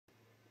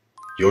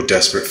You're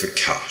desperate for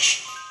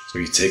cash, so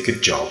you take a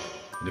job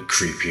in a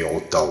creepy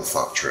old doll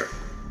factory.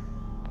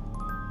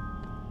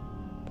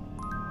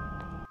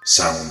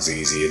 Sounds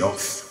easy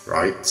enough,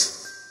 right?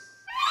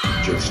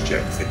 Just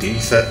check for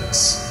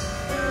defects,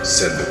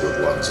 send the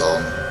good ones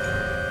on,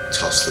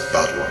 toss the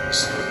bad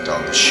ones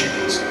down the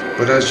chute.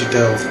 But as you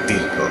delve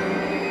deeper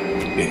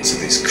into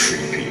this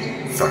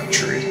creepy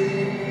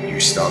factory, you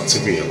start to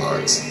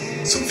realise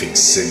something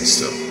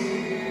sinister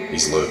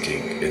is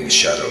lurking in the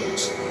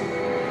shadows.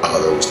 Are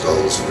those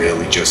dolls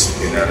really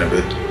just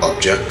inanimate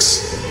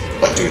objects,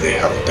 or do they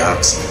have a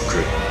dark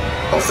secret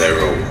of their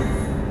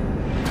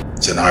own?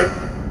 Tonight,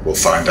 we'll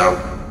find out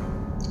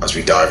as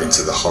we dive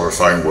into the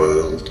horrifying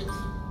world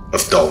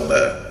of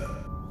Dollmare.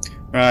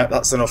 Right,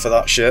 that's enough of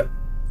that shit.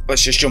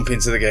 Let's just jump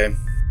into the game.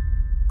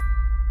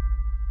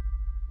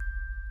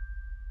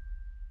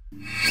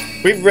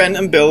 With rent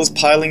and bills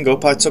piling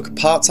up, I took a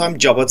part-time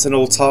job at an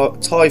old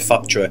toy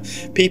factory.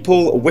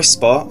 People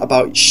whisper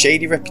about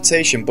shady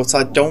reputation, but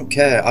I don't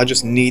care. I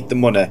just need the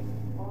money.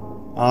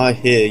 I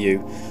hear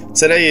you.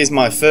 Today is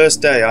my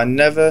first day. I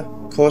never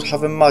could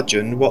have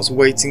imagined what's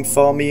waiting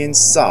for me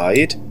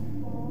inside.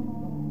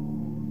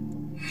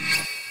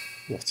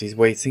 What is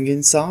waiting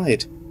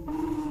inside?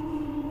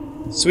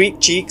 Sweet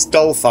Cheeks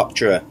Doll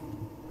Factory.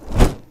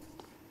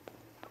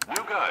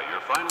 New guy,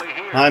 you're finally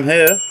here. I'm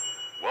here.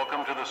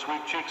 Welcome to the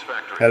Sweet Cheeks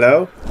factory.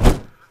 Hello?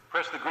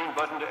 Press the green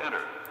button to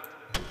enter.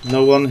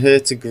 No one here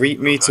to greet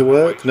me to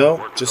work?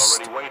 No,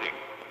 just Already waiting.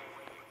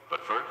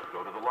 But first,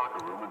 go to the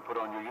locker room and put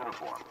on your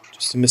uniform.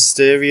 a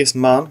mysterious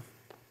man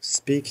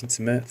speaking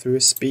to me through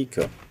a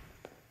speaker.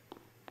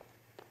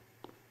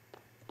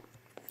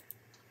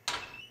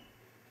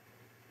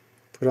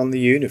 Put on the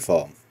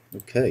uniform.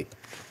 Okay.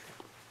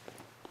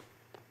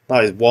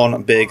 That is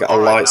one big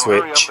light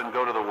switch. Hurry up and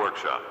go to the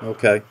workshop.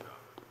 Okay.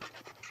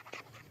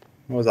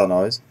 What was that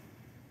noise?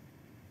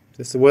 Is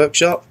this the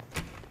workshop?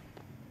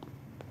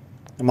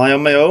 Am I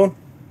on my own?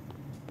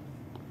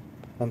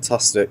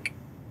 Fantastic.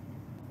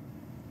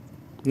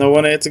 No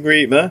one here to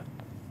greet me?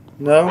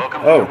 No?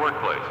 Welcome to your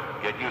workplace.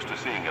 Get used to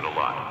seeing it a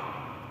lot.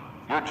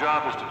 Your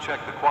job is to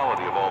check the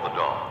quality of all the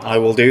dolls. I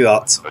will do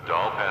that. A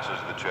doll passes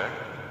the check.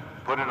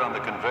 Put it on the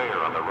conveyor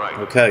on the right.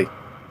 Okay.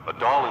 A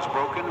doll is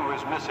broken or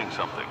is missing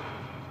something.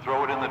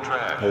 Throw it in the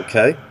trash.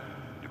 Okay.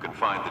 You can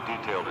find the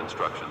detailed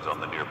instructions on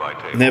the nearby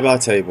table. Nearby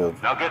table.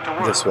 Now get to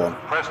work. This one.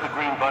 Press the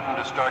green button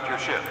to start your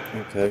shift.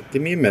 Okay.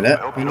 Give me a minute.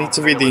 I need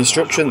to read the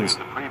instructions.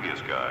 The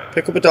previous guy.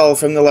 Pick up a doll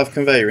from the left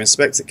conveyor.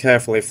 Inspect it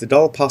carefully. If the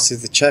doll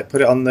passes the check,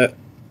 put it in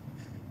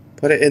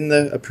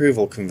the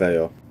approval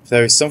conveyor. If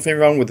there is something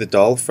wrong with the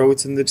doll, throw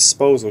it in the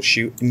disposal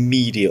chute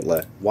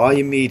immediately. Why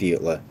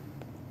immediately?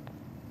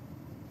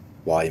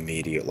 Why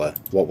immediately?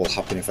 What will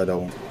happen if I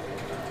don't?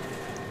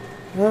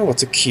 Oh,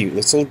 what a cute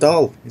little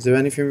doll. Is there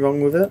anything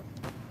wrong with it?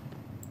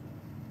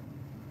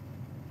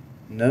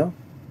 No?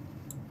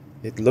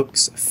 It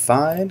looks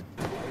fine.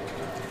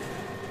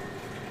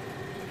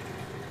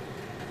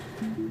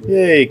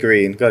 Yay,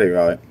 green. Got it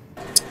right.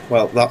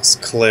 Well, that's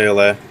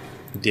clearly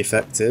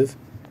defective.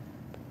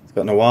 It's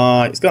got no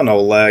eye. It's got no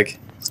leg.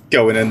 It's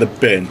going in the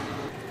bin.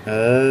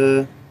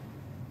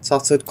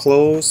 Tattered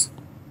clothes.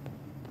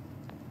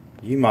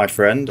 You, my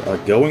friend, are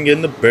going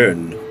in the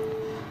bin.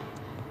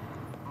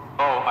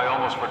 Oh, I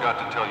almost forgot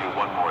to tell you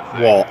one more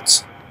thing.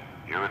 What?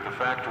 Here at the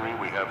factory,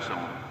 we have some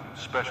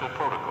special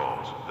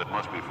protocols that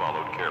must be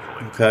followed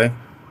carefully. Okay.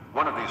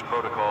 One of these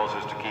protocols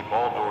is to keep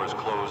all doors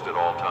closed at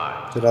all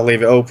times. Did I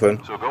leave it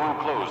open? So go and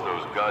close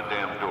those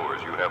goddamn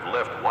doors you have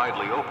left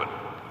widely open.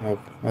 Oh,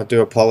 I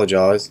do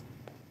apologise.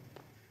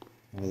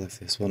 I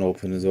left this one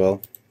open as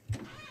well.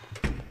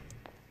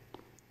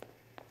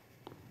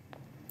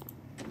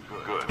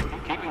 Good.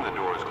 Keeping the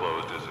doors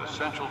closed is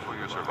essential for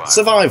your survival.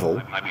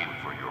 Survival? I mean,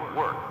 for your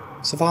work.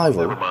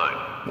 Survival? Never mind.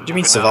 What do you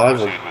mean can now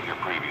survival? proceed with your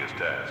previous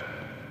task.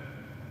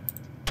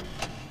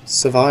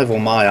 Survival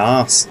my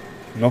ass.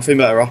 Nothing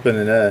better happen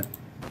in here.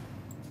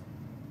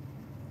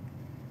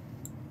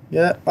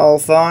 Yeah, all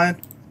fine.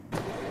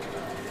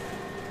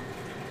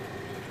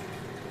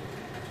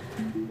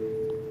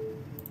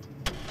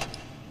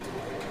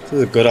 This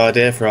is a good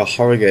idea for a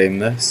horror game,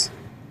 this.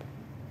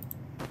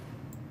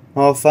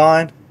 All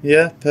fine.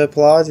 Yeah,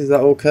 purple eyes, is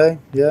that okay?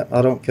 Yeah,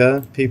 I don't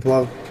care. People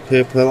have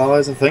purple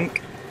eyes, I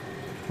think.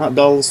 That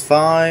doll's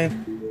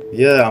fine.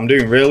 Yeah, I'm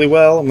doing really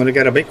well. I'm going to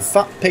get a big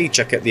fat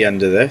paycheck at the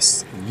end of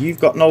this. You've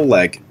got no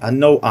leg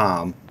and no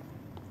arm.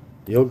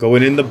 You're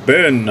going in the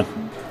bin.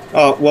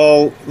 Oh,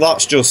 well,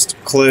 that's just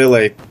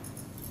clearly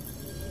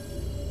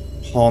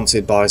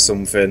haunted by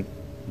something.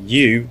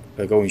 You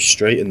are going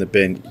straight in the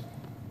bin.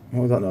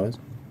 What was that noise?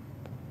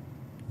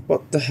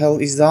 What the hell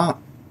is that?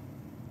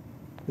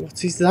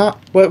 What is that?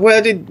 What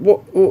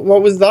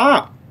was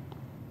that?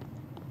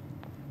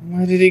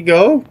 Where did he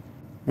go?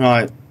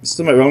 Right, there's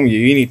something wrong with you.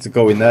 You need to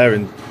go in there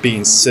and be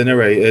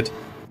incinerated.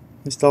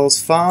 This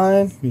doll's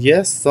fine.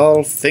 Yes,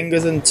 all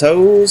fingers and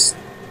toes.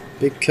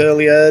 Big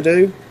curly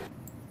hairdo.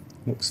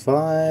 Looks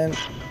fine.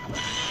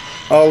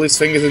 All his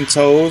fingers and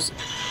toes.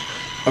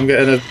 I'm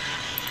getting a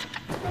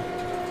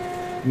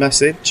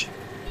message.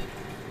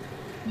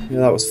 Yeah,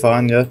 that was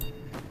fine, yeah.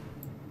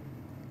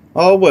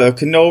 All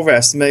work and no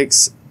rest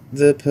makes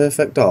the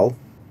perfect doll.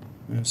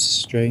 That's a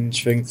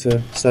strange thing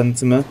to send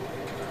to me.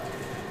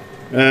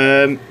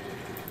 I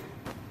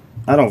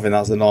don't think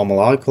that's a normal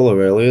eye colour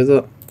really, is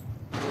it?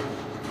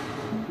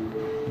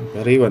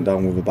 But he went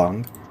down with a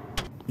bang.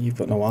 You've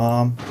got no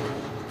arm.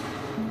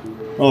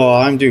 Oh,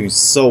 I'm doing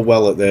so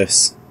well at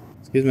this.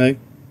 Excuse me.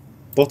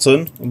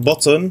 Button.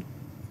 Button.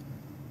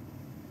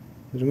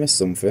 Did I miss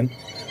something?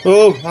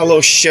 Oh, that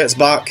little shit's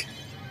back.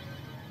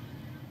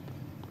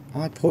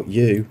 I put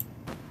you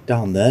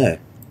down there.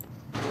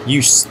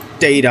 You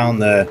stay down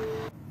there.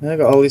 I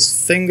got all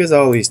these fingers,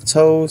 all these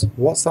toes.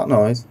 What's that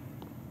noise?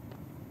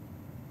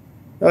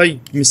 Oh, you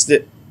missed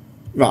it.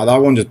 Right,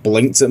 that one just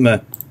blinked at me.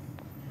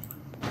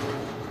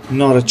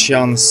 Not a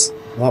chance.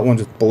 That one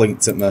just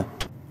blinked at me.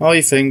 All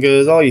your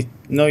fingers, all your...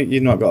 No,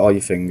 you've not got all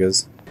your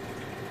fingers.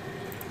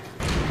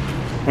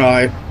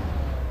 Right.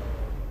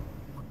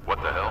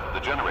 What the hell? The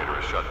generator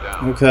is shut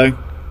down. Okay.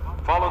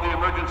 Follow the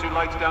emergency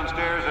lights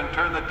downstairs and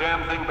turn the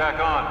damn thing back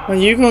on. Well,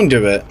 you gonna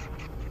do it?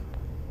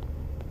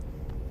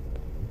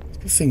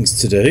 Got things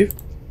to do.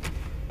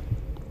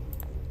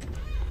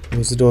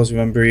 Close the doors,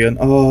 remember Ian.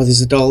 Oh,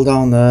 there's a doll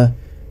down there.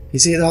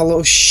 Is it that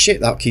little shit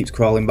that keeps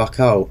crawling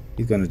back out?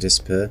 He's gonna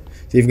disappear.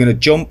 He's either gonna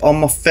jump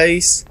on my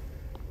face,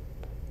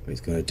 or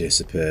he's gonna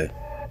disappear.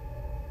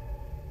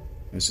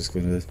 He's just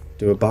gonna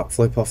do a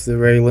backflip off the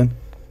railing.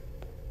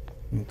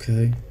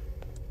 Okay.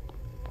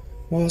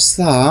 What's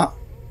that?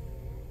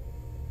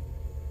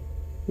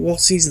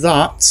 What is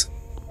that?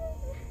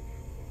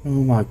 Oh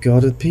my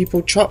god, are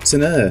people trapped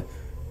in here?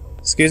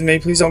 Excuse me,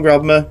 please don't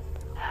grab me.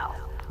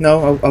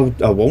 No,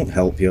 I won't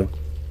help you.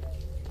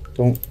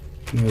 Don't.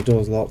 No, the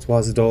door's locked. Why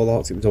is the door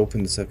locked? It was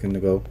open a second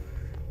ago.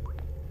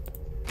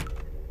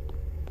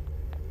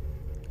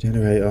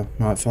 Generator.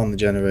 Right, found the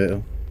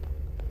generator.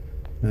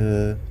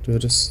 Do I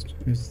just...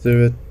 Is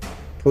there a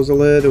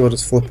puzzle here? Do I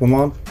just flip them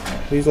on?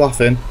 Who's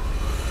laughing?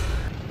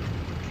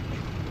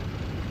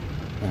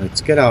 Right,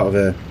 let's get out of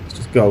here. Let's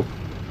just go.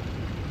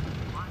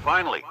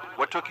 Finally,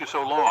 what took you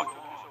so long?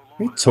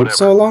 It took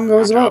so long? It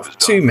was about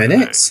 2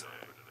 minutes.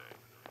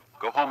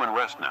 Go home and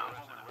rest now.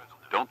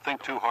 Don't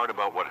think too hard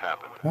about what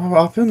happened.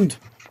 What happened?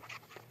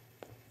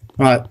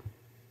 Right.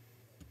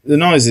 The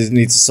noises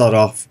need to sod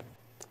off.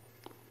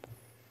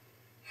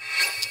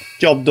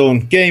 Job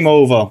done. Game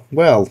over.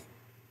 Well.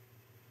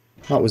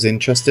 That was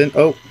interesting.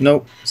 Oh,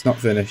 no. It's not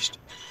finished.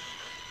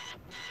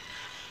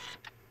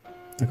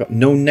 I got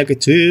no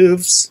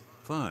negatives.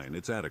 Fine,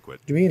 it's adequate.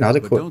 What do you mean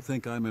adequate? But don't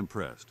think I'm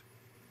impressed.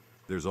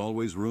 There's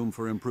always room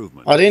for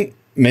improvement. I didn't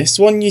miss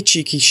one, you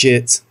cheeky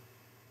shit.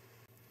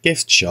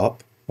 Gift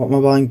shop? What am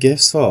I buying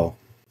gifts for?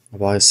 I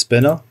buy a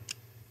spinner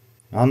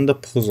and a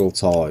puzzle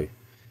toy.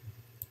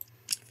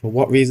 For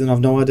what reason,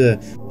 I've no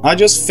idea. I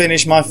just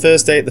finished my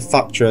first day at the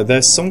factory.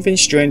 There's something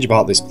strange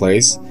about this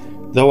place,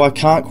 though I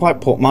can't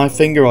quite put my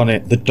finger on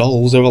it. The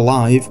dolls are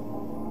alive.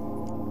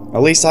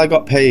 At least I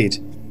got paid.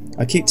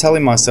 I keep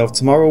telling myself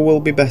tomorrow will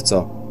be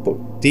better,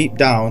 but deep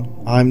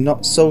down, I'm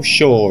not so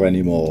sure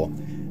anymore.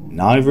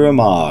 Neither am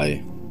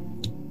I.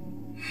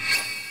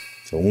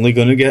 It's only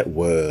gonna get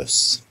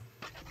worse.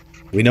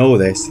 We know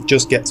this, it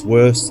just gets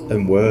worse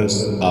and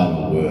worse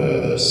and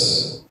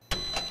worse.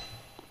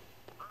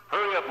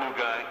 Hurry up, new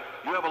guy.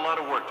 You have a lot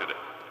of work to do.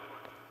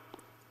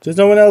 Does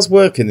no one else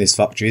work in this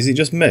factory? Is it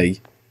just me?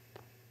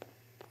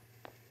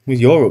 Well,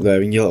 you're up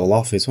there in your little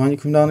office. Why don't you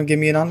come down and give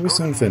me an hand with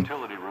something?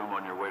 Go to the utility room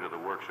on your way to the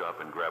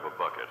workshop and grab a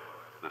bucket.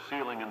 The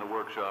ceiling in the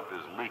workshop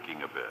is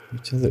leaking a bit.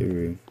 Utility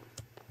room.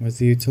 Where's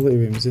the utility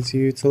room? Is this a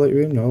utility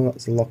room? No,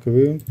 that's a locker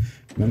room.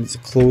 Remember to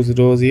close the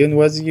doors in.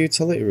 Where's the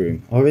utility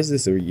room? Or is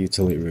this a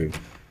utility room?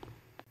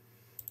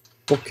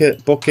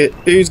 Bucket, bucket.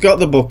 Who's got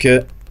the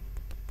bucket?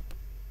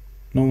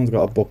 No one's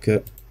got a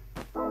bucket.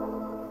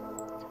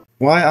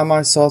 Why am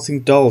I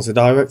sorting dolls? The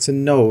director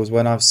knows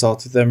when I've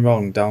sorted them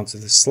wrong down to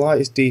the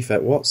slightest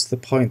defect. What's the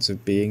point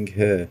of being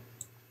here?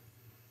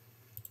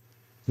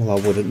 Well,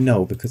 I wouldn't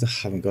know because I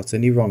haven't got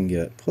any wrong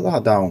yet. Put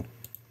that down.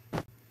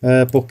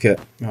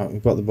 Bucket. Right,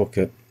 we've got the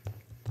bucket.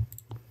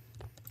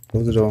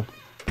 Close the door.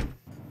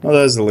 Oh,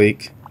 there's the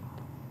leak.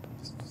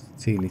 Just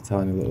a teeny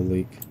tiny little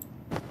leak.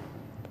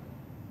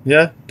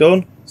 Yeah,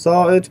 done?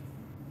 Sorted?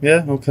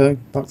 Yeah, okay.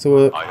 Back to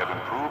work. I have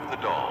improved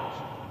the dolls.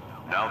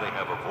 Now they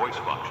have a voice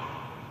function.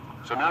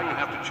 So now you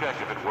have to check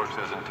if it works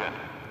as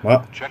intended.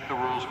 What? Check the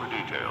rules for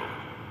detail.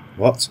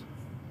 What?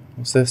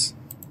 What's this?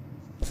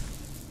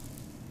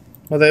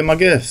 Are they my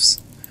gifts?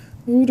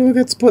 Ooh, do I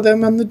get to put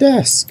them on the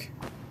desk?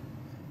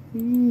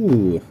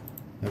 Ooh.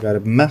 I got a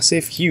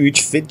massive,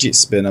 huge fidget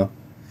spinner.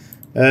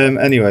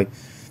 Anyway.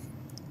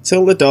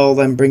 Tilt the doll,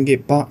 then bring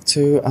it back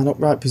to an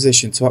upright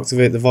position to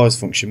activate the voice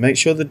function. Make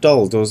sure the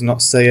doll does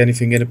not say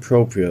anything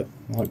inappropriate.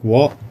 Like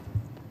what?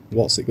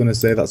 What's it going to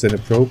say that's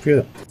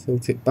inappropriate?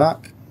 Tilt it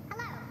back.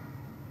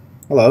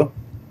 Hello.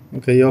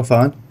 Okay, you're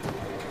fine.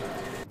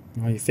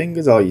 All your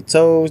fingers, all your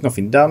toes,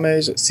 nothing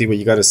damaged. Let's see what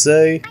you got to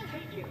say.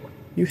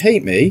 You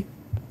hate me?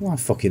 Well, I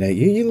fucking hate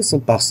you, you little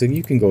bastard.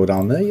 You can go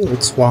down there, you little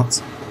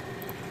twat.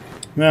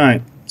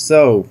 Right,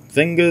 So,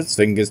 fingers,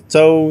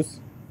 toes.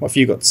 What have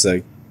you got to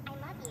say?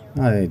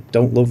 I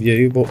don't love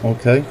you, but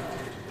okay.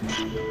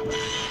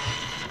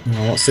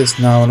 Oh, what's this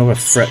now? Another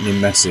threatening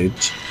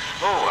message.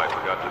 Oh, I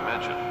forgot to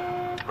mention.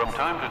 From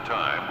time to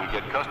time, we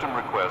get custom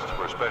requests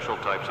for special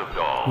types of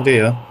dolls. Oh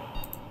dear.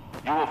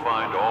 You will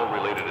find all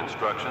related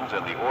instructions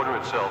and the order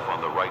itself on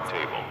the right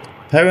table.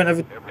 Parent of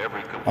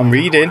Every complete I'm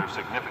reading. order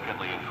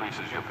significantly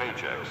increases your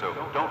paycheck, so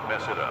don't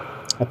mess it up.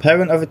 A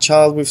parent of a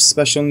child with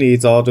special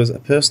needs orders a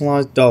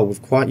personalised doll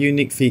with quite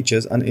unique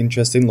features and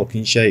interesting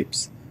looking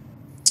shapes.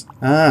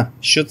 Ah,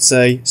 should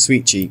say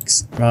sweet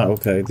cheeks. Right,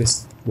 okay,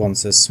 this one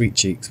says sweet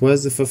cheeks.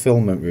 Where's the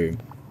fulfillment room?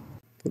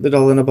 Put the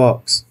doll in a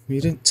box.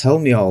 You didn't tell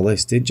me all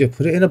this, did you?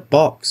 Put it in a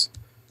box.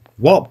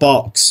 What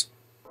box?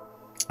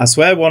 I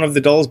swear one of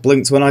the dolls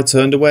blinked when I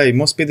turned away.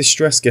 Must be the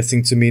stress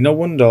getting to me. No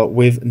wonder,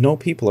 with no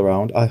people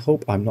around, I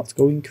hope I'm not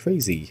going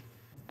crazy.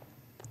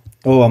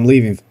 Oh, I'm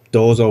leaving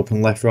doors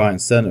open left, right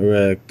and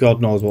centre.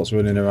 God knows what's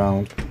running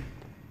around.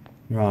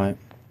 Right.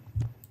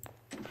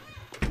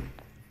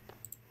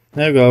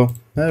 There we go.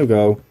 There we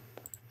go.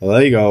 Well,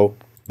 there you go.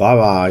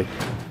 Bye-bye.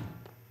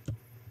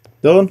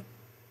 Done?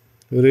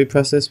 Do we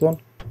press this one?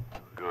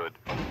 Good.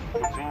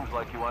 It seems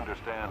like you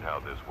understand how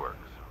this works.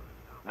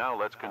 Now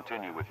let's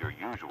continue with your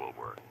usual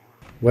work.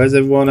 Where's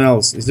everyone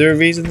else? Is there a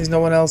reason there's no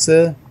one else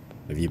here?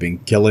 Have you been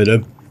killing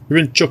them? You've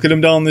been chucking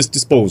them down this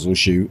disposal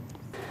chute?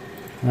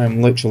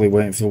 I'm literally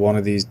waiting for one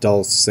of these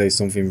dolls to say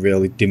something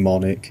really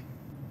demonic.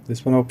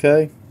 This one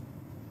okay?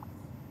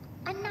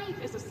 A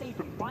knife is a safe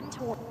one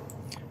to.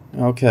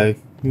 Okay.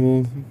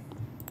 Well,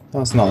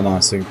 that's not a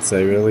nice thing to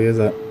say, really, is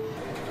it?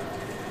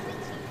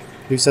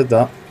 Who said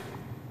that?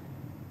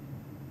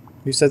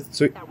 Who said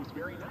sweet? That was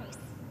very nice.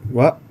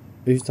 What?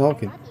 Who's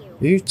talking? I love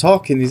you. Who's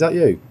talking? Is that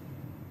you?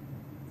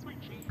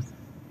 Sweet cheeks.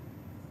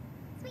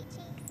 Sweet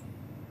cheeks.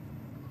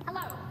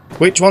 Hello.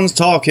 Which one's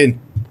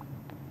talking?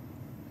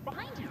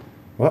 Behind you.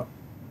 What?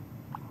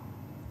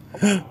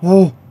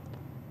 Oh!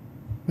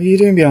 What are you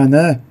doing behind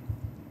there?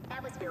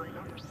 That was very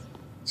nice.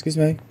 Excuse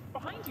me.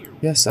 Behind you.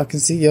 Yes, I can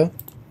see you.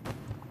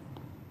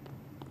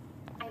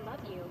 I love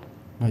you.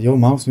 Oh, your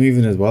mouth's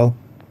moving as well.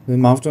 The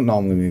mouth don't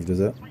normally move, does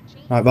it?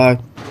 Right, bye.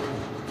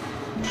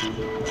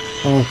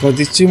 Oh god,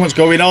 there's too much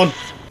going on.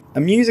 A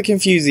music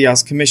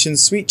enthusiast commissioned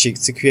Sweet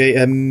Cheeks to create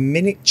a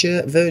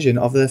miniature version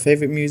of their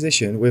favourite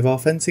musician with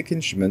authentic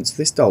instruments.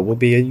 This doll will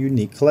be a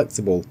unique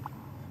collectible.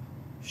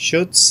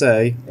 Should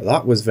say,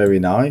 that was very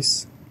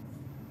nice.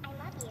 I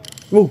love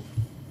you. Oh!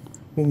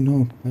 Oh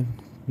no,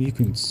 you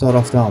can sod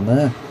off down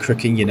there,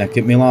 cricking your neck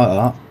at me like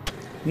that.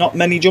 Not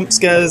many jump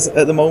scares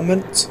at the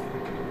moment.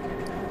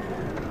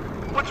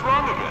 What's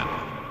wrong again?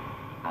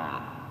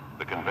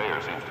 The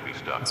conveyor seems to be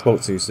stuck. I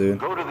spoke too soon.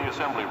 Go to the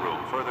assembly room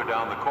further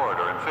down the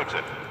corridor and fix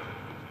it.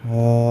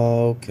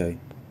 Okay.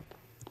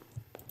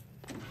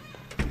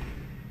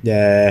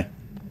 Yeah.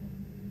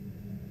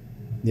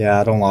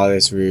 Yeah, I don't like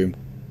this room.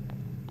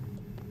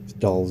 There's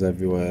dolls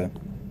everywhere.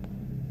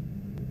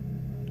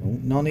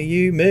 Don't none of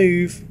you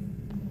move.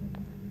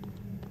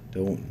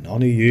 Don't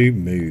none of you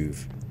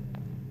move.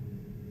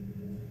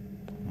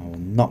 I will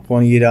knock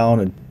one of you down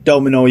and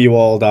domino you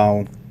all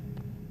down.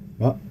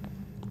 What?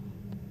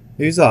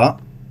 Who's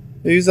that?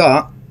 Who's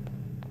that?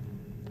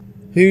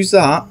 Who's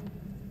that?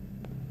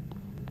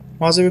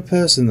 Why is there a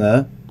person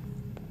there?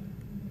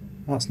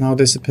 That's now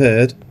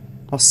disappeared.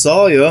 I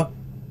saw you.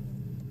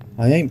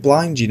 I ain't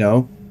blind, you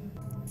know.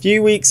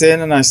 Few weeks in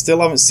and I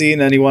still haven't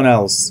seen anyone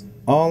else.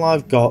 All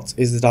I've got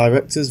is the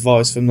director's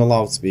voice from the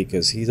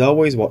loudspeakers. He's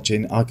always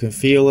watching. I can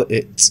feel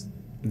it.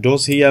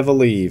 Does he ever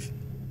leave?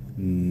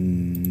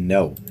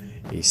 No.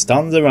 He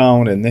stands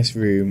around in this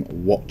room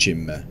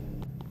watching me.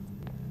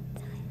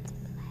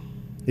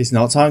 It's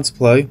not time to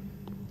play.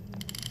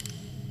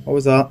 What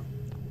was that?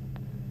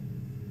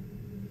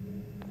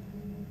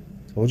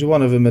 Told you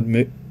one of them would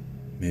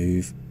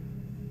move.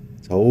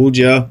 Told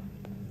you.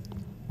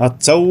 I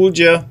told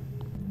you.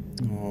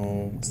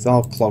 Oh, it's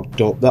all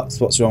clogged up. That's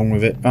what's wrong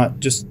with it. Right,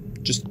 just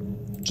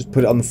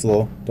put it on the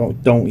floor.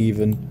 Don't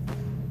even.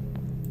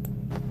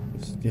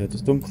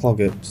 Just unclog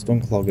it. Just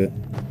unclog it.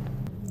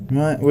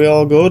 Right, we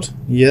all good?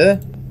 Yeah.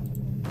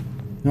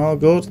 All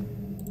good.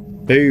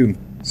 Boom.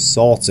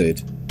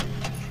 Sorted.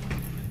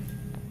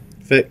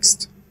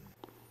 Fixed.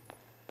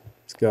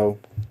 Let's go.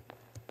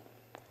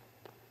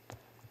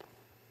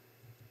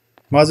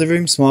 Why is the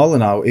room smaller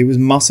now? It was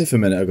massive a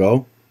minute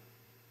ago.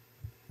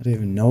 I didn't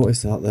even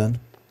notice that then.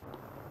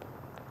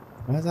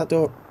 Why is that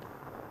door?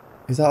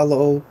 Is that a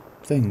little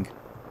thing?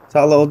 Is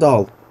that a little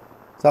doll?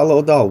 Is that a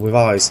little doll with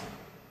eyes?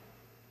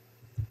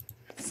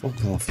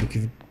 Fuck off. You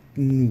can...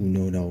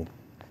 No.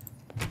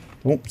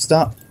 Don't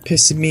start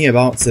pissing me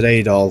about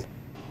today, doll.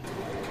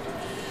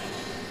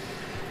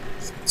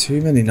 There's too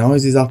many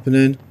noises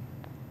happening.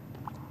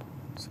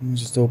 Someone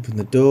just opened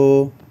the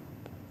door.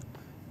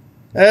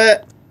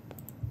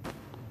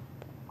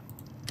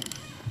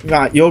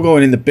 Right, you're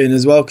going in the bin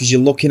as well because you're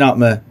looking at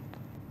me.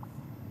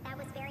 That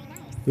was very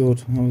nice. Good,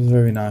 that was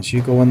very nice.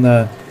 You go in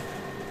there.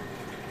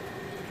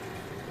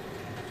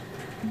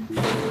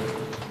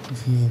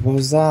 What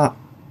was that?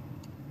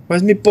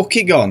 Where's my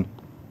bucket gone?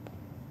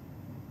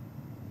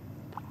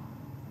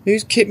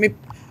 Who's kicked me?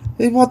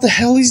 What the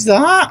hell is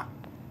that?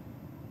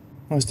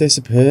 Oh, it's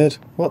disappeared.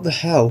 What the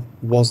hell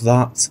was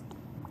that?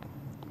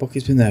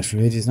 Bucket's been there for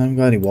ages. I haven't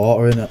got any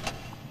water in it.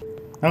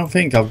 I don't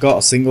think I've got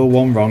a single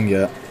one wrong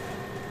yet.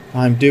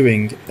 I'm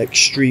doing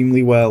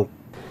extremely well.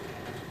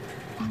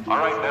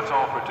 Alright, that's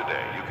all for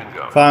today. You can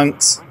go.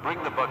 Thanks.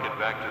 Bring the bucket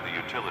back to the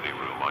utility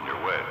room on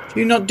your way. Do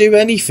you not do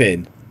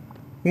anything?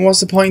 And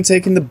what's the point in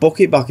taking the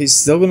bucket back? It's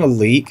still going to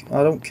leak.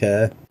 I don't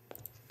care.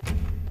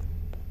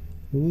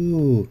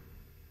 Ooh.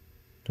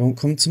 Don't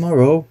come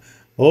tomorrow.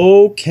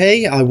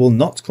 Okay, I will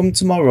not come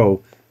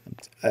tomorrow.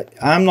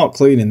 I'm not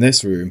cleaning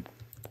this room.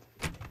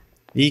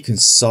 He can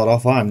sod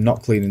off. I'm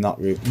not cleaning that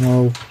room.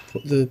 No.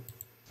 Put the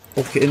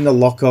bucket in the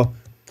locker.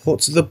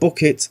 Put the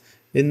bucket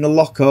in the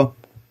locker.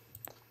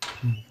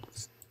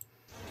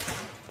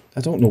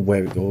 I don't know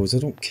where it goes. I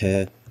don't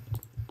care.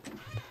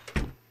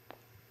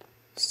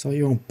 Sort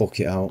your own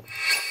bucket out.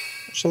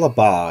 What shall I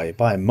buy?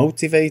 Buy a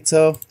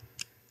motivator.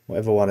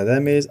 Whatever one of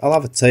them is. I'll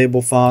have a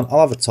table fan. I'll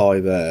have a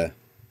toy bear.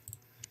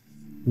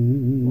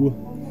 Ooh.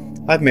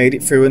 I've made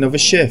it through another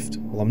shift.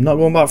 Well, I'm not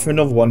going back for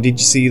another one. Did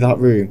you see that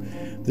room?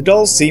 The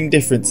dolls seem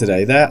different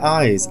today. Their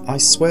eyes. I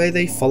swear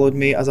they followed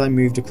me as I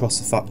moved across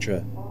the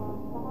factory.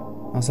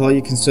 That's all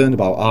you're concerned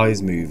about,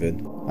 eyes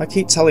moving. I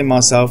keep telling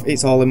myself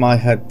it's all in my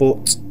head,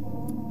 but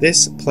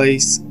this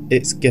place,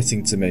 it's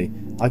getting to me.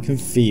 I can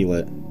feel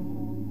it.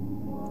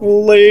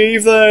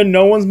 Leave there.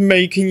 No one's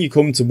making you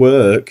come to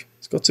work.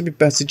 It's got to be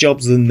better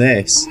jobs than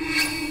this.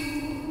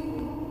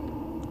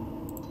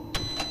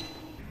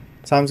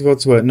 Time to go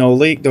to work. No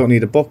leak. Don't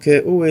need a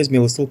bucket. Oh, here's my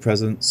little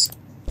presents.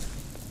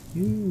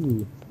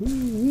 Ooh. Ooh,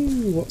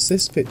 ooh. What's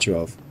this picture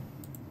of?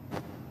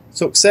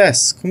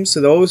 Success comes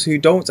to those who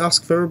don't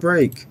ask for a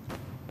break.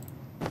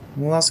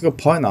 Well, that's a good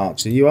point,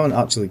 actually. You haven't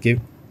actually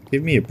give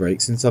me a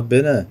break since I've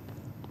been here.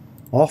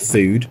 Or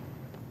food.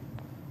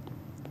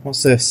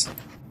 What's this?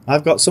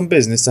 I've got some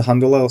business to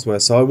handle elsewhere,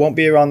 so I won't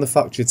be around the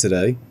factory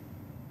today.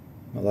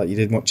 Not that you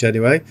did much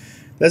anyway.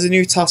 There's a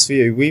new task for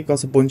you. We've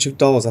got a bunch of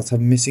dolls that have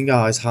missing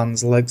eyes,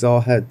 hands, legs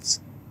or heads.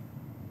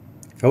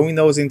 Throwing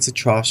those into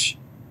trash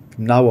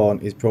from now on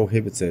is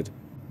prohibited.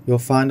 You'll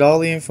find all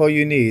the info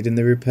you need in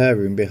the repair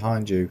room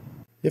behind you.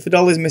 If a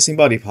doll is missing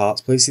body parts,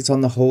 place it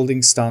on the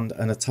holding stand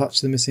and attach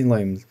the missing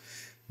limbs.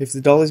 If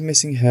the doll is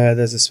missing hair,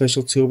 there's a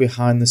special tool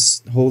behind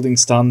the holding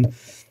stand.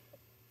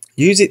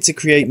 Use it to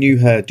create new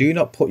hair. Do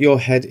not put your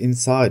head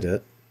inside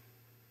it.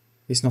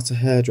 It's not a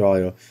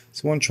hairdryer.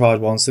 Someone tried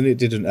once and it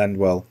didn't end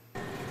well.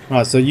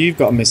 Right, so you've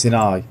got a missing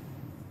eye.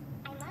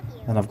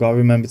 And I've got to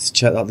remember to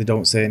check that they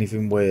don't say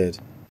anything weird.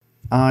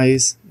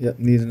 Eyes. Yep,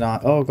 need an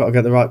eye. Oh, I've got to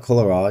get the right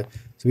colour eye.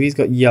 So he's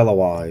got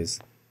yellow eyes.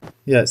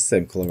 Yeah, it's the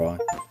same colour eye.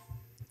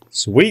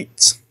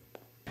 Sweet.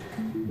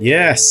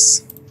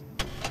 Yes.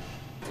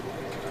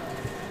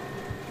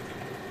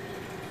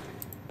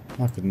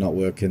 I could not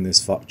work in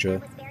this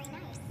factory.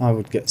 I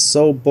would get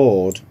so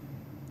bored.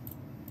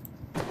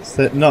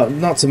 So,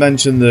 not to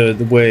mention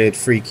the weird,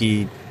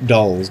 freaky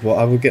dolls, but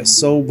I would get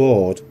so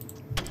bored.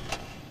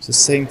 It's the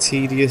same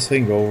tedious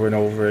thing over and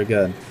over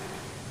again.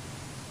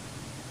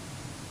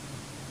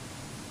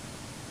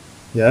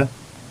 Yeah?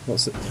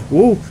 What's it?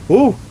 Ooh!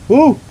 Ooh!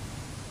 Ooh!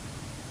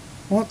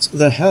 What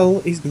the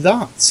hell is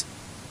that?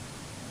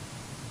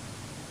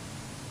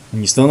 And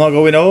you're still not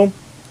going home?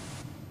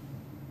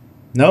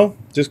 No?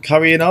 Just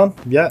carrying on?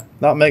 Yeah,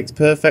 that makes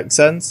perfect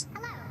sense.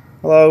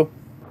 Hello.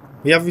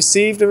 We have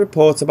received a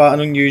report about an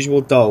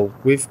unusual doll,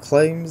 with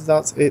claims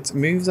that it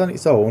moves on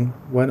its own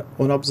when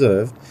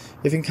unobserved.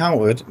 If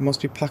encountered, it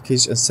must be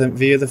packaged and sent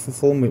via the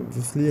fulfillment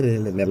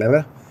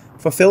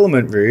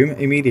room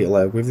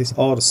immediately with this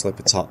order slip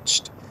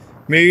attached.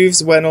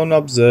 Moves when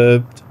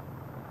unobserved.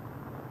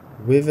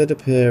 Withered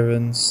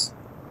appearance.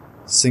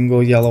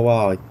 Single yellow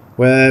eye.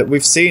 Where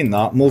we've seen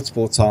that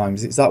multiple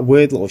times. It's that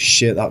weird little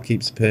shit that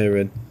keeps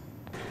appearing.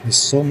 There's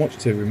so much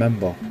to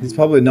remember. It's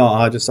probably not.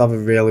 I just have a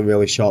really,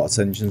 really short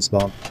attention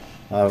span.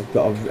 I've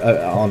got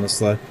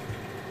honestly,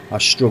 I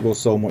struggle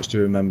so much to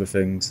remember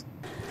things.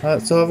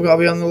 So I've got to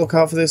be on the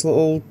lookout for this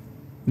little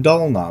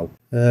doll now.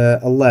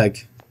 A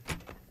leg.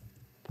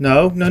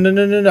 No, no, no,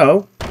 no, no,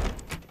 no.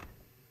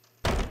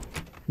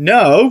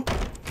 No.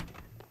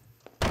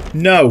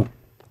 No.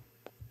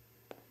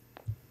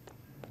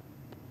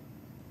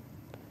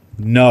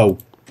 No.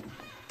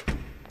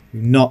 Do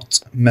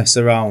not mess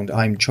around.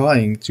 I'm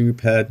trying to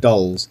repair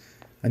dolls.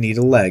 I need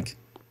a leg.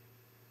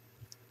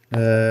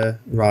 Right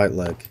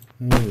leg.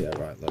 Oh yeah,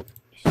 right leg.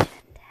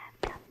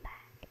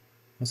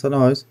 What's that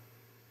noise?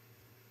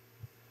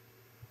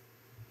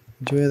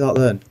 Did you hear that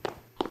then?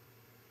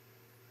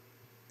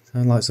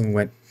 Sounded like someone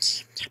went.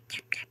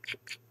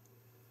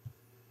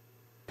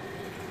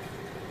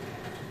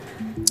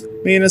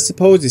 I mean, I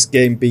suppose this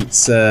game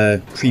beats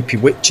creepy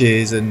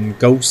witches and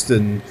ghosts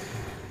and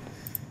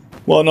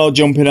whatnot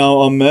jumping out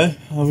on me.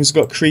 I've just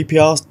got creepy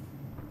ass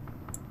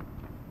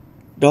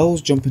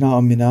dolls jumping out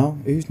on me now.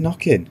 Who's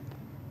knocking?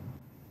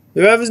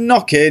 Whoever's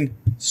knocking,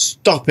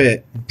 stop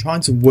it. I'm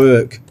trying to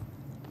work.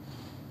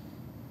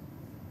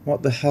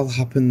 What the hell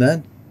happened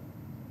then?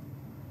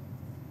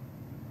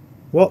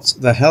 What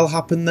the hell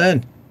happened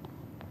then?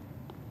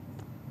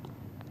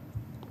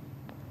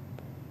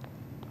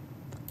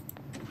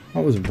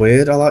 That was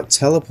weird. I like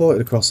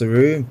teleported across the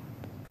room.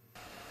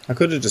 I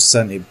could have just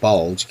sent it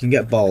bald. You can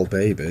get bald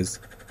babies.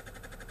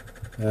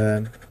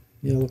 Yeah,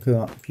 look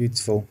at that.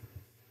 Beautiful.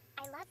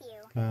 I love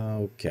you.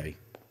 Okay.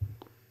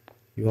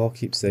 You all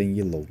keep saying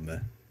you love me.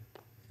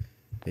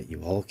 Yet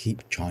you all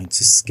keep trying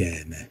to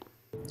scare me.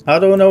 I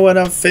don't know when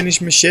I've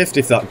finished my shift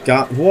if that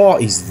guy...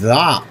 What is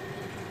that?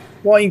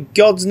 What in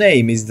God's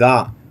name is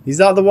that? Is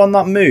that the one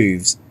that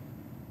moves?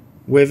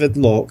 Withered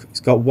look. It's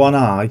got one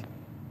eye.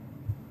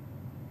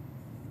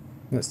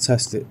 Let's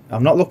test it.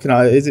 I'm not looking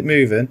at it. Is it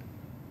moving?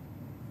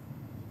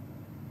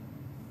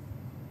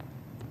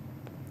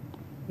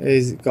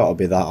 It's got to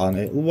be that, hasn't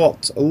it?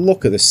 What?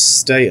 Look at the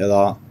state of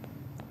that.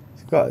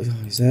 It's got,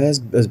 his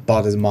hair's as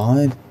bad as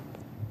mine.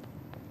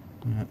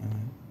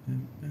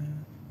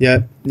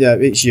 Yeah,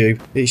 it's you.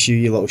 It's you,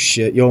 you little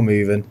shit. You're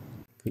moving.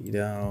 Put you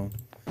down.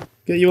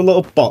 Get you a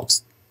little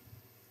box.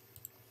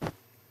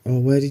 Oh,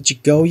 where did you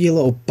go, you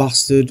little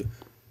bastard?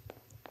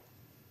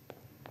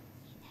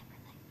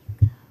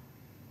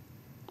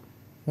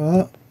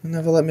 What? You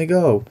never let me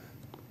go.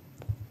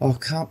 Oh, I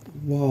can't.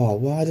 Whoa,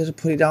 why did I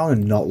put it down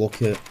and not look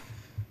at it?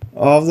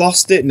 Oh, I've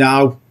lost it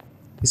now.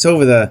 It's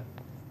over there.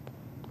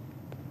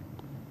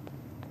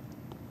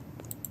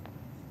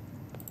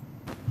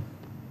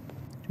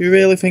 Do you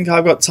really think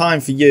I've got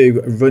time for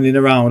you running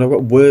around? I've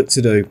got work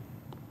to do.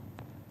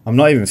 I'm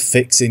not even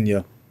fixing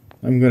you.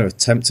 I'm going to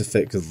attempt to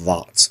fix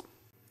that.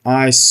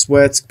 I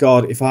swear to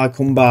God, if I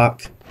come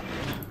back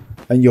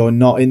and you're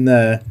not in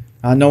there,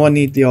 I know I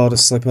need the order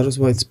slip. I just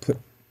wanted to put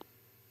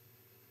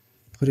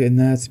it in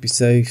there to be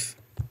safe.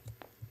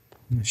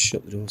 I'm going to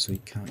shut the door so you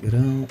can't get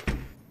out.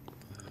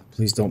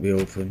 Please don't be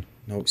open.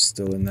 No, it's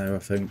still in there, I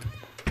think.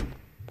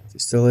 Is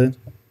it still in?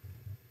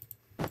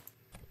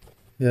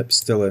 Yep,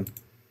 still in.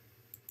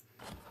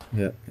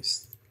 Yep,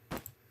 it's...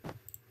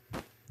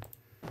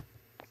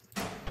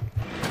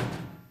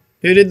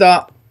 Who did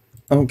that?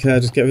 I don't care,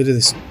 just get rid of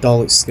this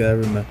doll, it's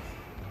scaring me.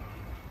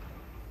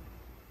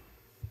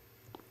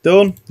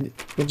 Done?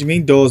 What do you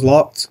mean door's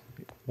locked?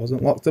 It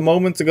wasn't locked a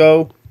moment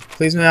ago.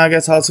 Please may I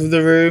get out of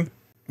the room?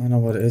 I know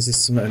what it is, there's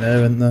something in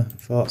there, isn't there? I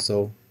thought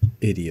so.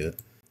 Idiot.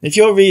 If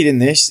you're reading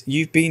this,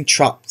 you've been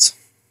trapped.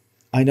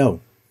 I know.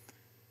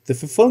 The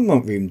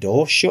fulfillment room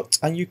door shut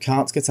and you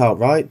can't get out,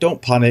 right?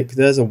 Don't panic,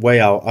 there's a way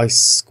out. I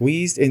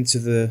squeezed into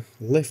the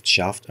lift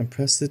shaft and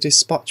pressed the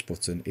dispatch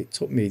button. It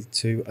took me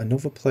to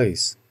another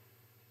place,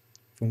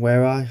 from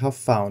where I have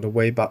found a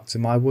way back to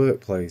my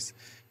workplace.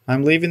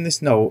 I'm leaving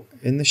this note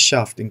in the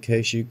shaft in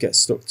case you get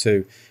stuck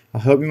too. I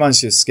hope you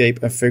manage to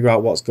escape and figure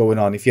out what's going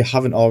on. If you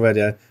haven't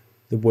already,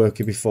 the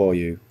worker before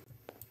you.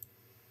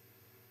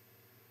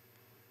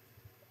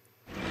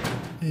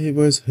 It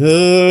was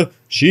her.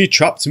 She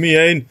trapped me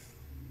in.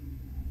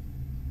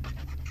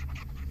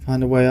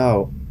 Find a way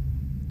out.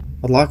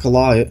 I'd like a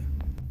light.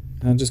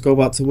 Can I just go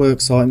back to work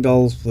sorting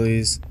dolls,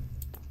 please?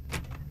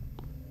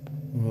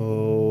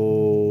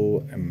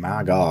 Oh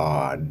my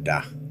God.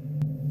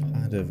 What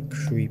kind of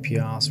creepy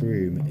ass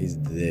room is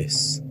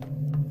this?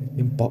 They've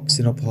been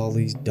boxing up all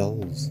these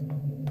dolls.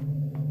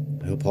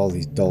 I hope all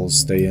these dolls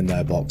stay in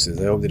their boxes.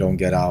 I hope they don't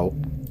get out.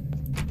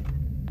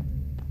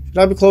 Should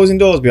I be closing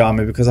doors behind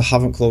me because I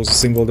haven't closed a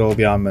single door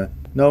behind me?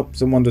 Nope,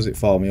 someone does it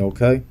for me,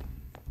 okay?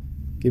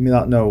 Give me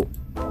that note.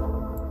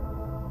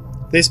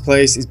 This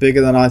place is bigger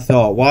than I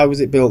thought. Why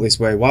was it built this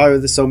way? Why are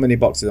there so many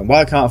boxes and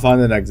why can't I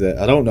find an exit?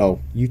 I don't know.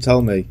 You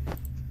tell me.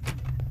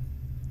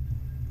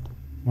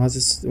 Why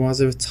is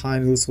there a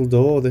tiny little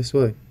door this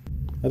way?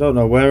 I don't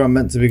know where I'm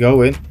meant to be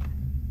going.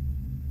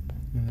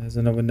 There's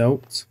another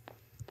note.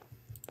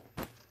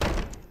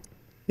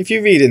 If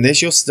you're reading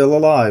this, you're still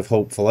alive,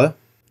 hopefully.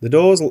 The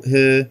doors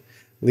here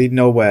lead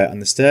nowhere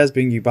and the stairs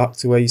bring you back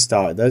to where you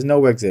started. There's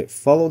no exit.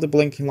 Follow the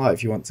blinking light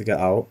if you want to get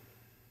out.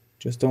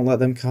 Just don't let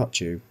them catch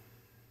you.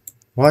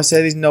 Why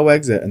say there's no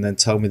exit and then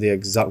tell me the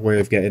exact way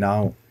of getting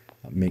out?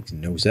 That makes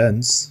no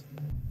sense.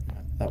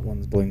 That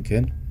one's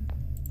blinking.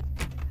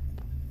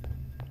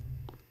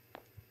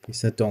 He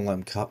said don't let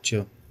them catch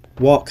you.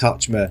 What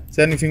catch me? Is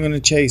anything going to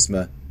chase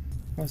me?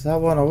 What's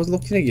that one? I was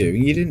looking at you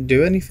and you didn't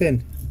do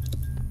anything.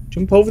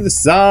 Jump over the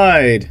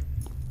side.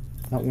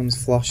 That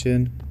one's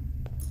flashing.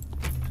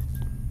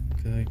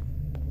 Okay.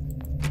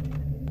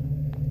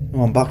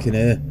 Oh, I'm back in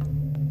here.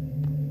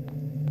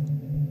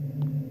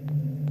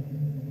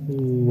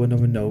 Ooh,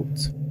 another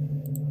note.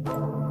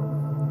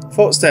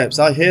 Footsteps,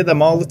 I hear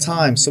them all the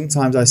time.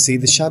 Sometimes I see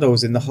the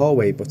shadows in the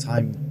hallway, but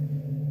I'm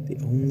the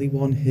only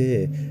one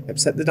here.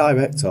 Except the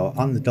director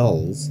and the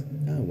dolls.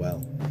 Oh well.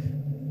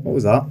 What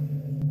was that?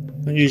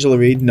 I don't usually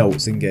read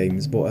notes in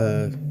games,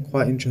 but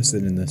quite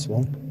interested in this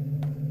one.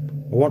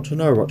 I want to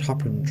know what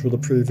happened to the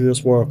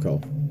previous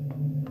worker.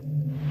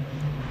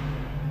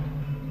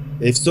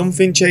 If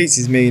something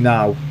chases me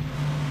now...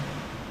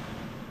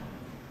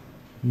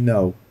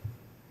 No.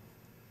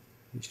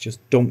 It's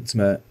just dumped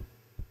me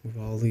with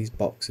all these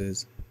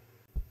boxes.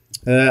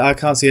 I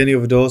can't see any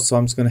other doors, so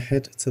I'm just going to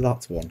head to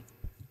that one.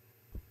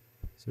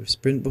 Is there a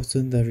sprint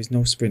button? There is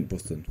no sprint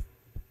button.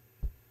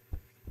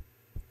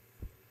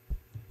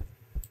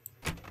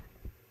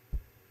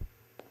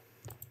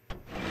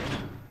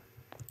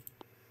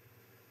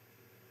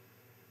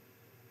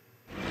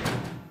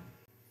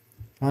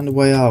 Find a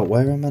way out.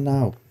 Where am I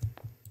now?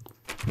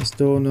 This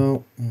door,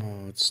 no.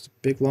 Oh, it's a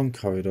big long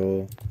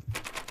corridor.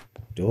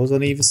 Doors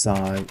on either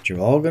side, which are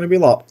all going to be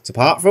locked,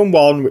 apart from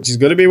one, which is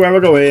going to be where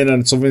we're going,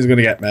 and something's going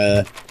to get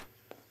me.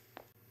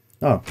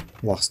 Oh,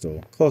 last door.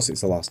 Of course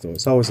it's the last door.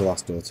 It's always the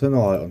last door. Turn the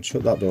light on.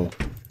 Shut that door.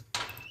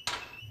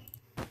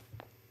 What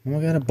am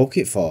I getting a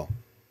bucket for?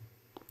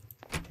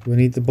 Do I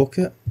need the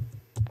bucket?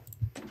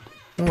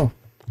 Oh,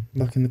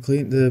 back in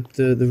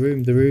the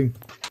room.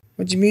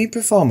 What do you mean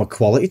perform a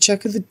quality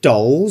check of the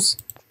dolls?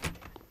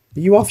 Are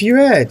you off your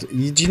head? Do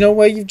you know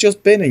where you've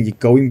just been and you're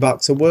going back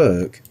to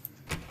work?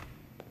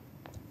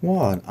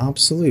 What an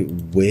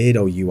absolute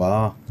weirdo you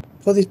are.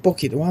 Put this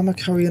bucket. Why am I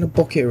carrying a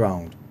bucket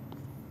around?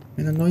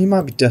 I mean, I know you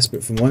might be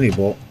desperate for money,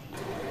 but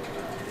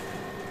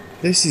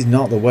this is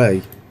not the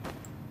way.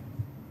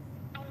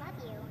 I love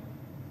you.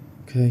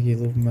 Okay, you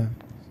love me.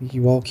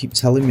 You all keep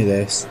telling me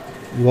this.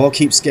 You all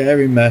keep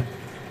scaring me.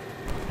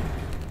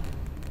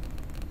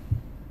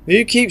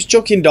 Who keeps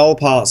chucking doll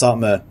parts at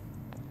me?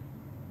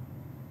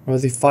 Or are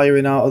they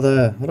firing out of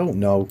there? I don't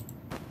know.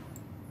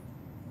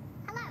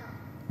 Hello.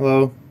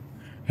 Hello.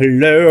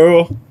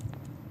 Hello.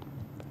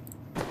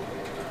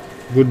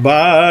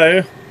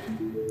 Goodbye.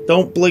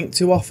 Don't blink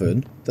too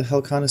often. What the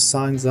hell kind of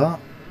sign's that?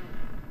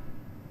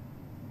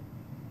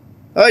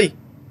 Hey!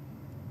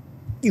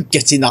 You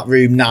get in that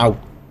room now.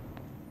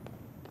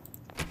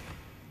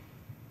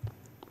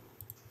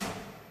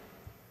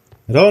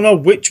 I don't know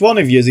which one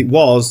of yous it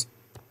was.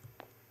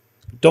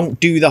 Don't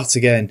do that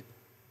again.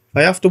 If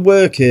I have to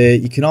work here,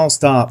 you can all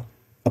start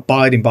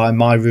abiding by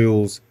my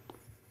rules.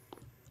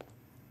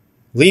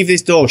 Leave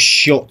this door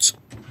shut.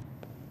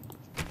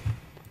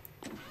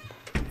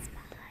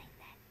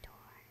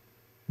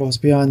 What's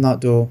behind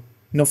that door?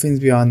 Nothing's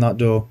behind that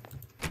door.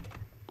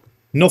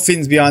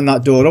 Nothing's behind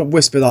that door. Don't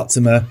whisper that to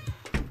me.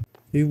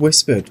 Who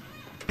whispered?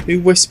 Who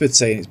whispered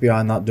saying it's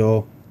behind that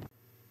door? What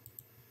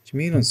do you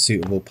mean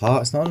unsuitable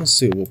part? It's not an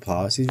unsuitable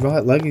part. It's his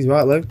right leg. His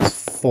right leg's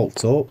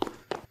fucked up.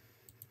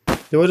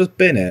 Do I just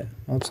bin it?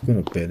 I'm just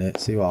going to bin it.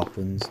 See what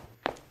happens.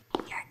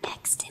 You're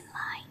next in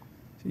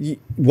line.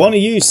 One of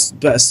you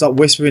better stop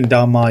whispering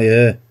down my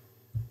ear.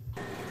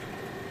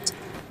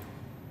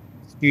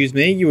 Excuse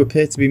me, you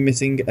appear to be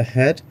missing a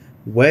head.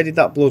 Where did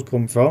that blood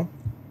come from?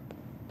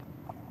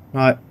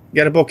 Right,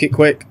 get a bucket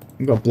quick.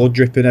 I've got blood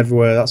dripping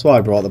everywhere. That's why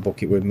I brought the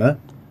bucket with me.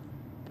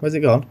 Where's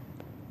it gone?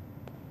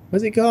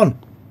 Where's it gone?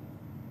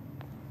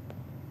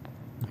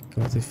 Oh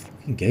my god, this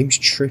fucking game's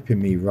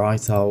tripping me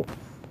right out.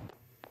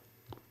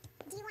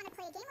 Do you want to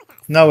play a game with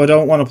us? No, I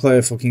don't want to play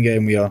a fucking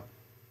game with you.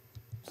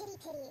 Pity,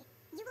 pity.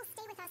 You will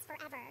stay with us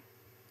forever.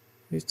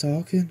 Who's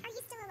talking? Are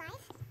you still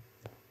alive?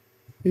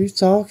 Who's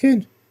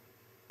talking?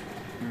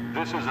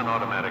 This is an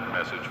automatic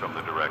message from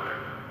the director.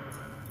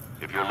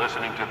 If you're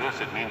listening to this,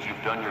 it means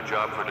you've done your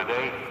job for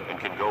today and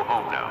can go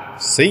home now.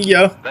 See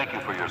ya. Thank you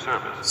for your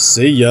service.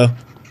 See ya.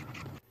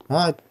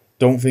 I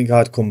don't think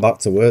I'd come back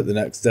to work the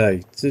next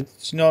day. Do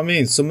you know what I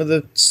mean? Some of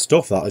the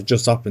stuff that has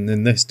just happened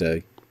in this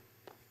day.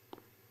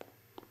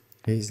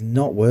 It's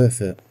not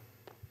worth it.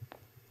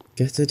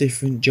 Get a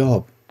different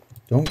job.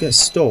 Don't get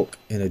stuck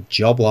in a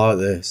job like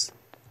this.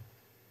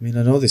 I mean,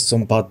 I know there's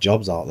some bad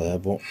jobs out there,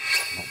 but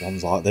not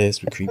ones like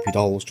this with creepy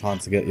dolls trying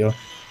to get you.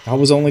 That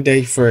was only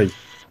day 3.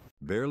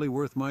 Barely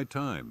worth my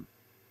time.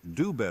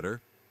 Do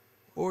better,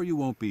 or you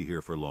won't be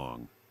here for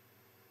long.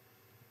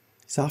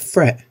 Is that a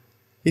threat?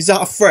 Is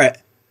that a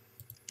threat?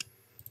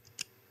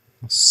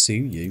 I'll sue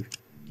you,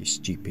 you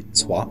stupid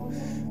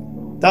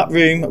twat. That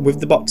room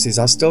with the boxes,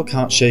 I still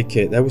can't shake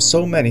it. There were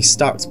so many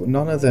stacked, but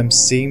none of them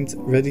seemed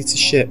ready to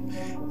ship.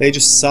 They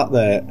just sat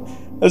there,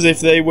 as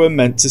if they were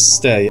meant to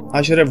stay.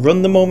 I should have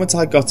run the moment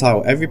I got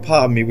out. Every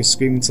part of me was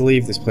screaming to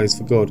leave this place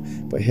for good.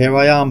 But here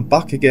I am,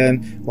 back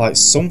again, like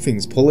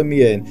something's pulling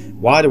me in.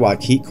 Why do I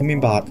keep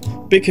coming back?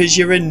 Because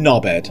you're a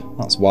knobhead.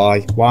 That's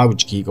why. Why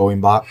would you keep going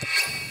back?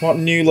 What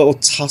new little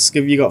task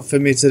have you got for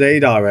me today,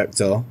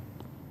 Director?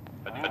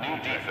 A new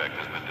defect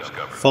has been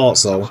discovered. Thought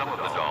so. Some of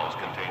the dolls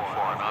contain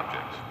foreign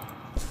objects.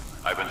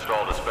 I've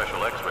installed a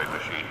special X-ray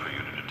machine for you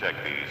to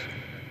detect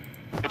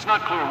these. It's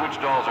not clear which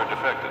dolls are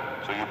defective,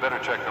 so you better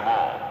check them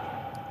all.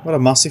 What a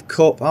massive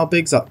cup. How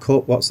big's that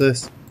cup? What's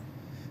this?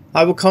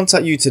 I will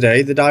contact you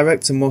today. The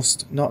director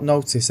must not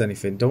notice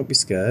anything. Don't be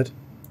scared.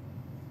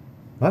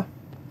 What?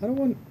 I don't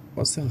want...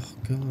 What's that? Oh,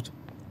 God.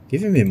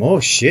 Giving me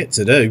more shit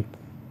to do.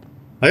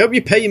 I hope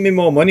you're paying me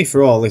more money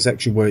for all this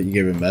extra work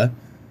you're giving me.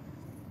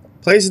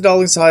 Place the doll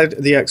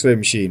inside the X-ray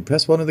machine.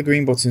 Press one of the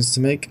green buttons to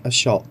make a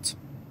shot.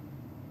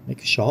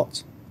 Make a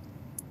shot?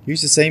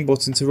 Use the same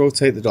button to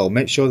rotate the doll.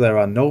 Make sure there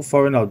are no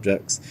foreign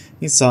objects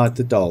inside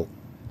the doll.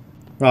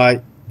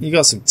 Right. You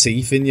got some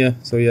teeth in you,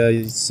 so yeah,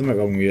 there's something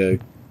wrong with you.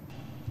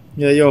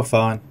 Yeah, you're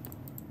fine.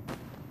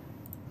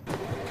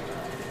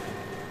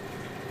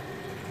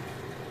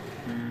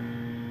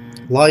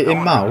 Light in No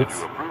one mouth?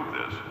 to approve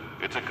this.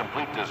 It's a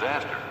complete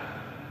disaster.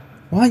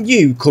 Why don't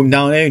you come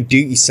down here and do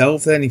it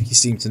yourself then if you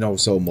seem to know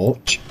so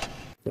much?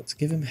 Got to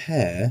give him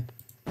hair?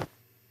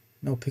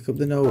 No, pick up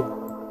the note.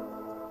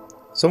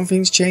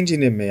 Something's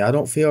changing in me. I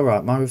don't feel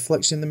right. My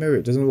reflection in the mirror,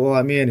 it doesn't look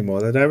like me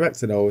anymore. The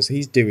director knows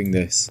he's doing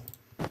this.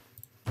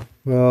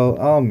 Well,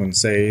 all I'm going to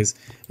say is,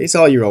 it's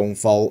all your own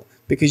fault,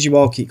 because you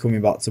all keep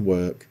coming back to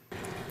work.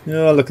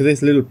 Oh, look at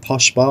this little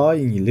posh boy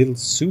in your little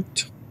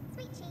suit.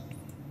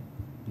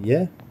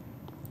 Yeah.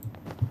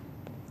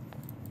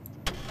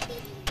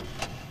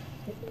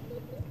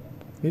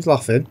 Who's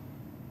laughing?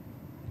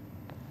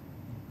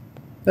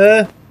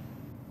 I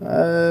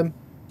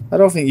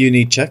don't think you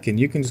need checking.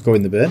 You can just go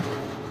in the bin.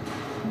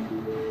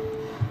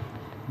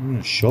 I'm going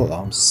to shut that.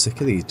 I'm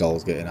sick of these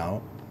dolls getting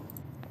out.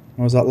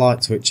 What was that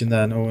light twitching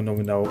then? Oh, no,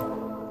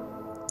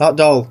 no. That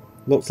doll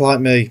looks like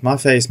me. My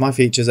face, my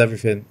features,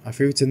 everything. I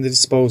threw it in the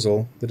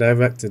disposal. The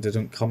director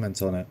didn't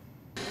comment on it.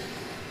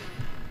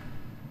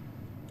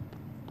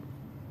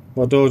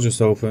 What door just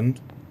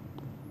opened?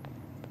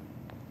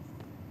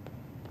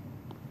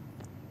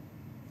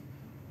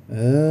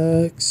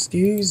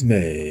 Excuse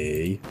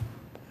me.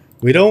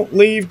 We don't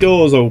leave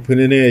doors open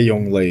in here,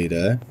 young lady.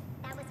 That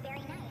was very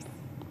nice.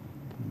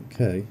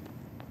 Okay.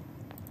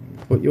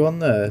 Put you on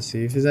there,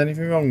 see if there's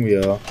anything wrong with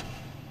you.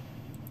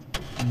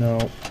 No.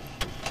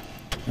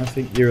 I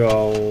think you're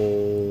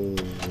all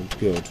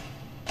good.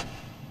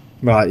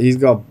 Right, he's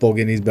got a bug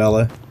in his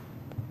belly.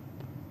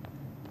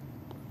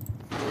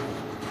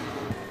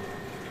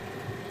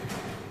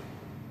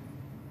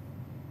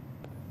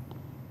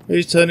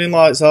 Who's turning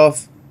lights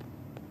off?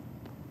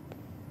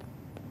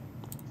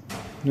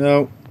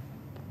 No.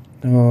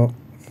 No.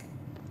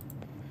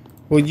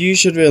 Well, you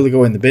should really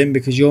go in the bin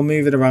because you're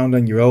moving around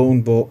on your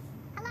own, but...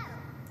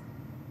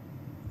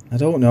 I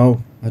don't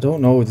know. I don't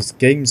know. This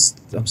game's...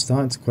 I'm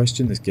starting to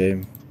question this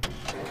game.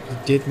 You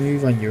did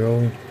move on your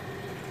own.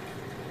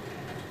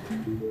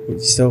 But you're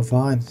still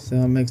fine.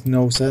 So that makes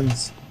no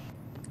sense.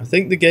 I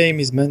think the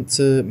game is meant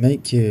to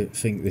make you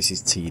think this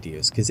is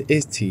tedious, because it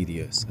is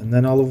tedious. And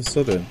then all of a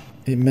sudden,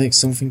 it makes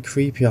something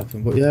creepy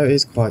happen. But yeah, it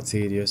is quite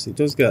tedious. It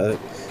does get...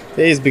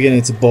 It is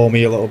beginning to bore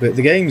me a little bit.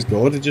 The game's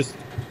good. It just...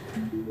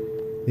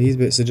 These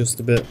bits are just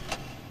a bit...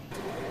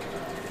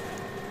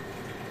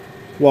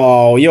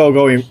 Whoa, you're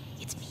going...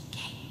 It's me,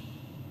 Kay.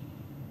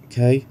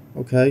 Kay?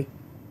 Okay.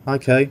 Hi,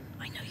 Kay.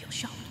 I know you're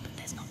shocked, but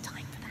there's not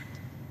time for that.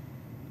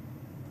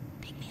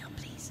 Pick me up,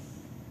 please.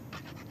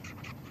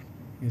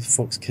 Who the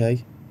fuck's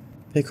Kay?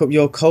 Pick up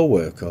your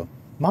co-worker.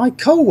 My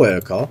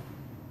co-worker?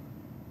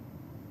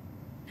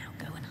 Now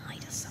go and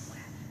hide us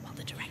somewhere while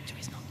the director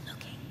is not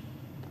looking.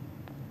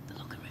 The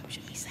locker room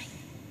should be safe.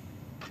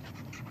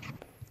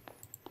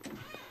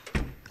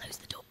 Close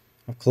the door.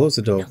 I've closed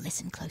the door. Now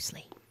listen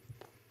closely.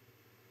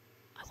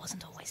 I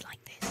wasn't always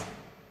like this.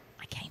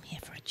 I came here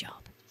for a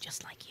job,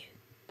 just like you.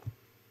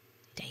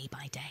 Day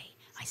by day,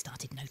 I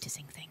started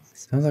noticing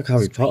things. Sounds like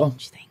Harry Potter.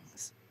 Strange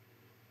things.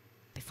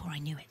 Before I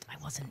knew it, I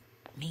wasn't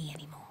me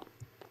anymore.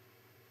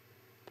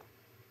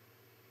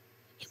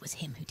 It was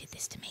him who did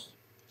this to me,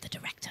 the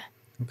director.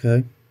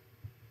 Okay.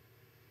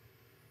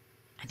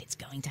 And it's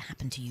going to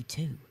happen to you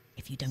too,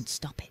 if you don't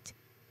stop it.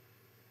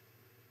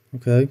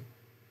 Okay.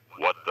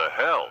 What the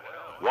hell?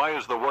 Why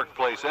is the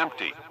workplace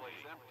empty?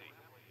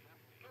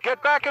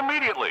 Get back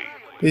immediately!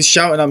 He's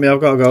shouting at me.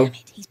 I've got to go. Damn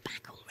it, he's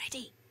back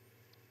already.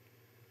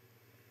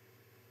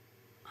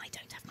 I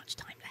don't have much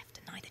time left,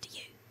 and neither do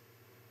you.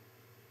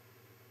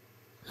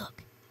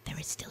 Look, there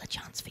is still a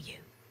chance for you,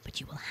 but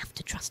you will have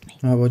to trust me.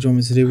 Right, what do you want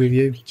me to do with I will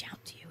you? reach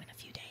out to you in a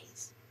few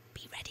days.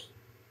 Be ready.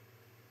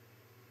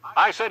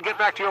 I said get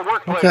back to your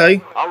workplace.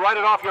 Okay. I'll write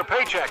it off your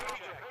paycheck.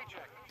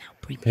 Now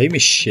bring Pay me back to the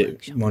shit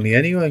workshop money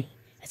anyway.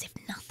 as if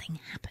nothing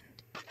happened.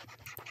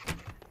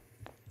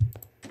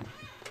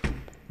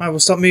 Right, well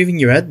stop moving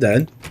your head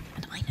then.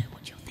 And I know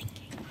what you're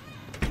thinking.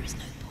 There is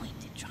no point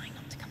in trying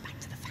not to come back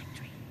to the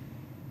factory.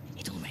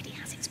 It already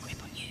has its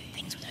grip on you.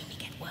 Things would only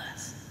get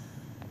worse.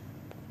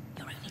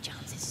 Your only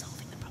chance is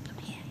solving the problem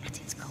here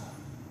at its core.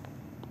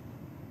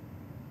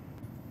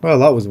 Well,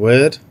 that was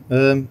weird.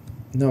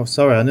 No,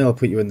 sorry, I knew I'll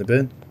put you in the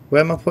bin.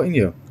 Where am I putting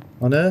you?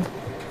 On here?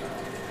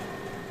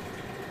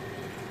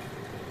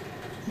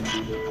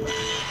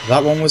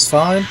 That one was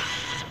fine.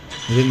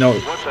 I didn't know.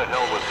 What the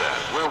hell was that?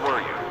 Where were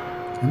you?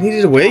 I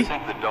needed a wee. You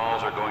think the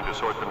dolls are going to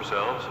sort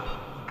themselves?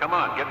 Come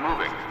on, get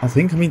moving. I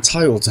think I'm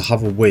entitled to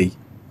have a wee.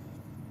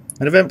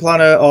 An event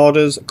planner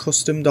orders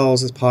custom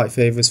dolls as party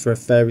favours for a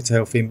fairy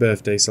tale themed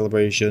birthday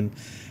celebration.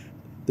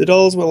 The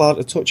dolls will add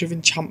a touch of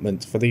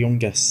enchantment for the young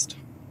guest.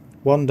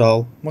 One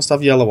doll must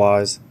have yellow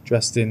eyes,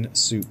 dressed in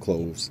suit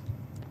clothes.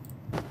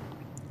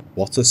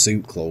 What are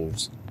suit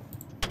clothes?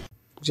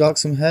 Would you like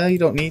some hair? You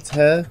don't need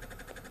hair.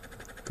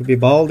 Could be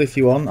bald if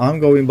you want. I'm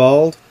going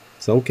bald.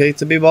 It's okay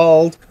to be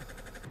bald.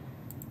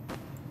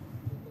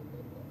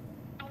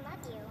 I love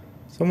you.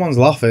 Someone's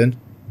laughing.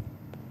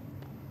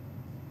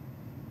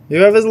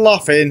 Whoever's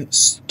laughing,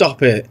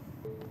 stop it.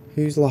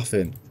 Who's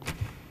laughing?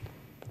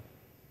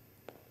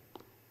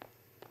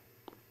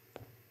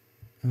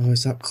 Oh,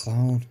 it's that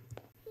clown.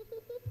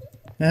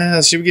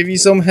 Should we give you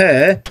some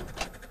hair?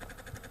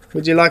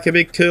 Would you like a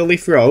big curly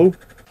fro?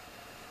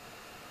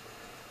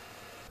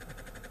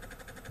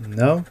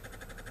 No?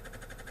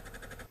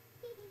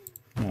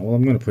 Right, well,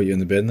 I'm going to put you in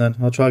the bin then.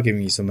 I'll try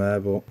giving you some hair,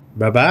 but...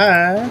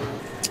 Bye-bye!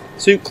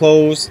 Suit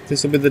closed.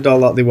 This will be the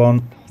doll that they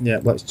want. Yeah,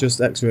 let's just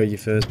x-ray you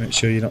first. Make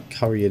sure you're not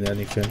carrying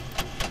anything.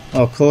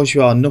 Oh, of course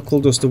you are.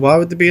 Knuckle duster. Why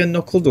would there be a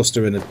knuckle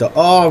duster in a doll?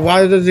 Oh,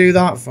 why did I do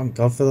that? Thank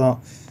God for that.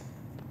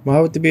 Why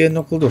would there be a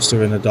knuckle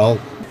duster in a doll?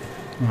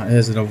 Right,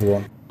 here's another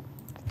one.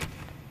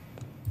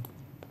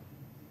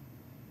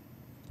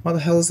 What the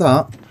hell is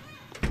that?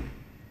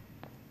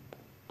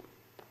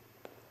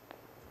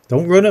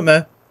 Don't run at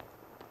me.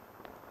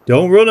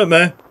 Don't run at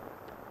me.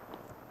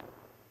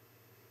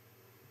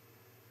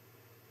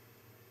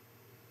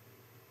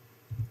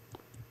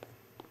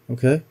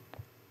 Okay.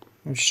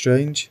 That's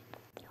strange.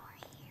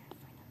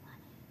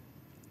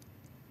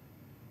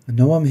 I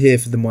know I'm here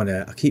for the money.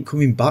 I keep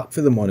coming back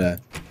for the money.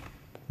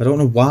 I don't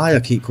know why I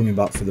keep coming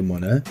back for the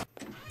money.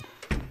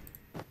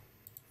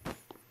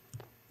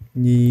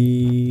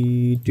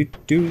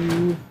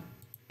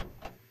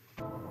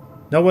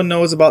 No one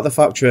knows about the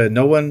factory.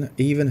 No one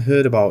even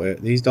heard about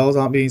it. These dolls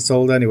aren't being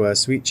sold anywhere.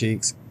 Sweet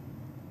cheeks.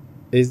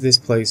 Is this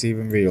place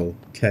even real?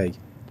 K.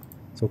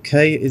 So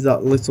K is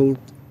that little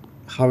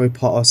Harry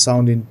Potter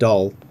sounding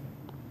doll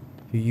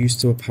who used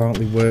to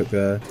apparently work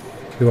there.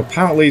 Who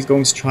apparently is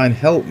going to try and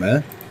help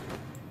me.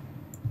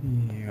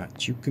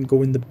 Right, you can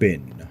go in the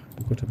bin.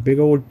 You've got a big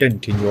old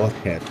dent in your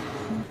head.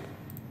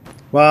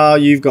 Well,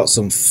 you've got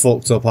some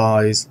fucked up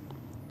eyes.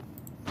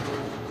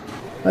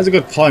 That's a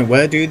good point.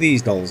 Where do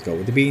these dolls go?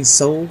 Are they being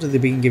sold? Are they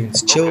being given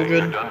to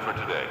children? Okay, you're done for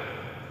today.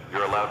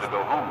 You're allowed to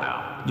go home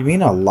now. You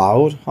mean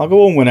allowed? I'll go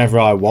home whenever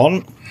I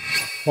want.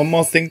 One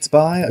more thing to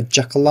buy, a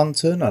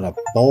jack-o'-lantern, and I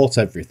bought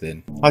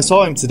everything. I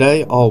saw him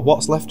today, or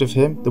what's left of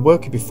him, the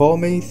worker before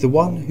me, the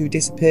one who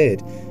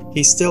disappeared.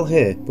 He's still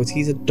here, but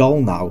he's a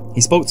doll now.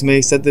 He spoke to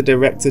me, said the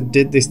director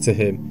did this to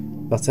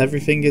him, that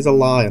everything is a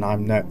lie and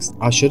I'm next.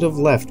 I should have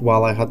left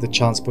while I had the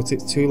chance, but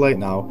it's too late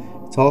now.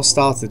 It all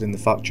started in the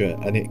factory,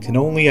 and it can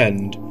only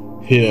end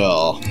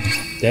here.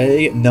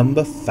 Day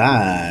number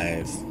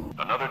 5.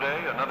 Another day,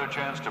 another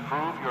chance to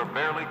prove you're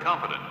barely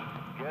competent.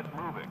 Get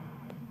moving.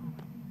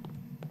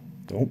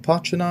 Don't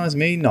patronise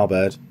me,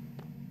 knobhead.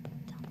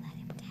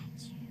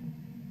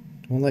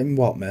 Don't let him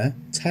what, me?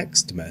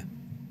 Text me.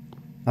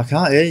 I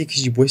can't hear you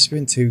because you're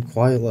whispering too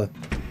quietly.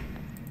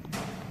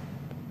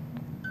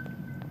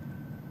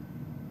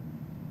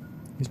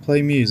 He's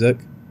playing music.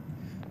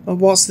 Oh,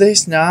 what's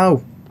this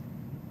now?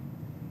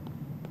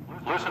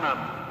 Listen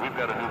up. We've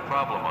got a new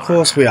problem on Of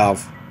course we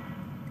have.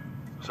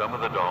 Some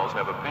of the dolls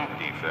have a paint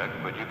defect,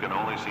 but you can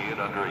only see it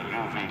under a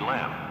UV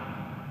lamp.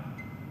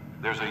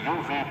 There's a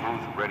UV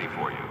booth ready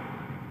for you.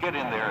 Get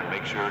in there and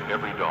make sure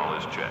every doll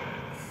is checked.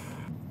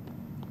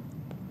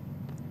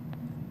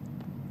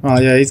 Oh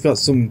yeah, he's got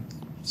some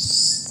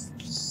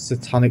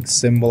satanic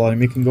symbol on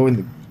him. He can go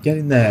in. Get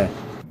in there.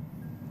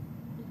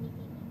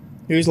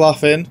 Who's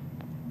laughing?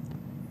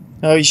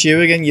 Oh, it's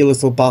you again, you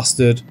little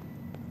bastard.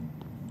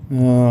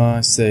 Oh,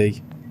 I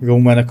see.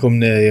 Run when I come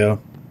near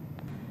you.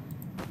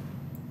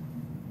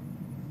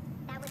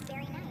 That was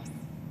very nice.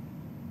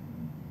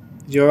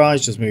 Did your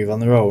eyes just move on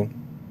their own?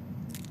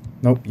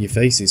 Nope, your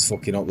face is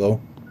fucking up though.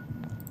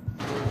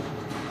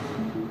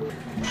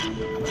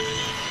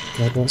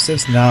 God, what's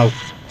this now?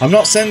 I'm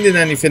not sending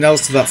anything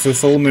else to that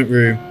fulfillment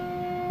room.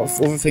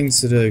 Got other things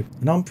to do.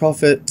 A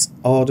non-profit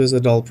orders a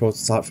doll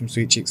prototype from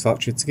Sweet Cheeks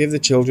Factory to give the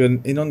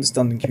children in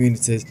understanding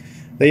communities.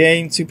 They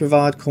aim to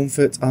provide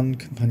comfort and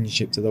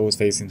companionship to those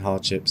facing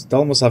hardships.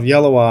 Doll must have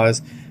yellow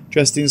eyes,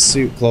 dressed in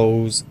suit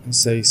clothes, and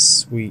say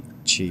Sweet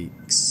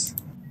Cheeks.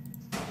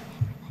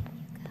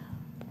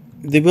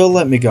 They will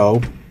let me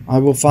go. I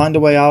will find a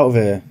way out of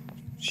here.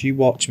 She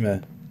watch me.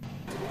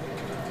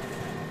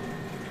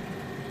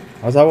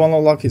 Does that one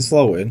look like it's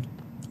floating?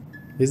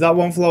 Is that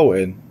one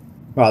floating?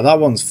 Right, that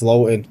one's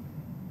floating.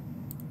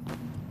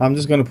 I'm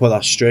just going to put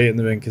that straight in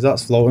the bin because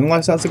that's floating.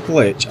 Unless that's a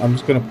glitch, I'm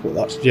just going to put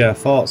that... Yeah, I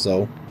thought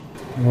so.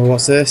 Oh,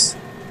 what's this?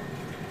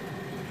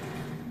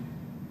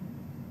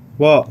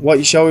 What? What are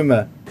you showing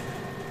me?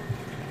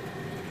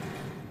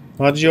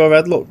 Why does your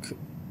head look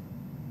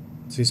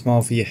too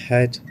small for your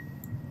head?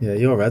 Yeah,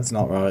 your head's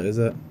not right, is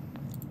it?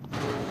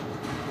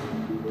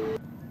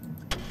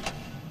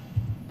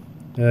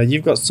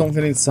 You've got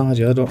something inside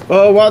you. I don't...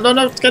 Oh, well, no,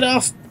 get it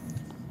off!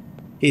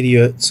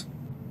 Idiot.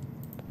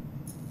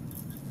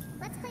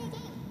 Let's play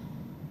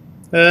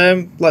a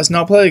game. Let's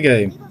not play a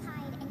game. We will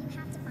hide and you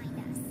have to find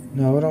us.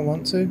 No, I don't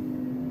want to.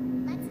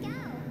 Let's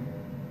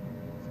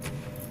go.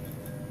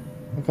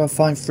 I've got to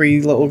find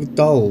 3 little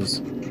dolls.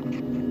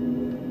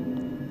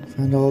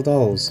 Find all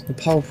dolls. The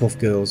Powerpuff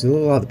Girls. They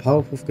look like the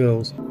Powerpuff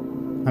Girls.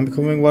 I'm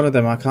becoming one of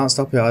them. I can't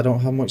stop it. I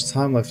don't have much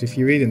time left. If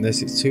you're reading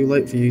this, it's too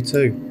late for you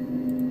too.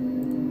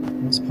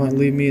 What's the point of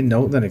leaving me a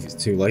note then if it's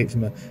too late for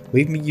me?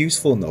 Leave me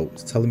useful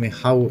notes telling me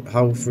how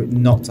for it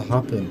not to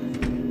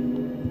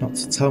happen. Not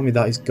to tell me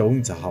that it's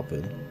going to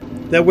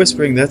happen. They're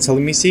whispering, they're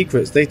telling me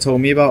secrets. They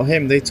told me about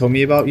him, they told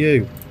me about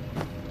you.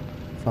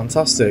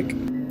 Fantastic.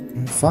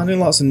 Finding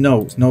lots of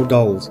notes, no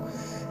dolls.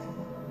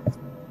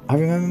 I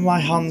remember my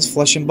hands,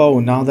 flesh and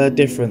bone, now they're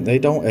different. They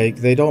don't ache,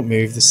 they don't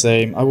move the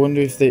same. I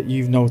wonder if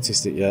you've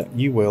noticed it yet.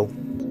 You will.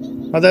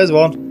 Oh, there's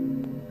one.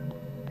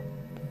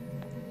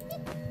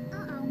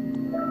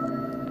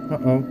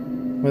 Uh-oh.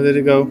 Where did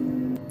it go?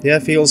 The air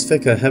feels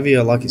thicker,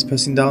 heavier, like it's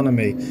pressing down on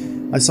me.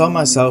 I saw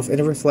myself in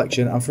a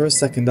reflection, and for a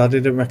second I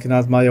didn't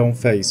recognise my own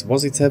face.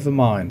 Was it ever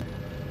mine?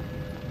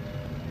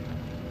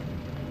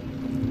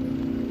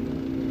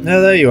 Yeah,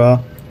 there you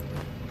are.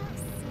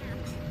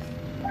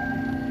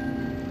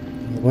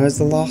 Where's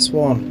the last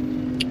one?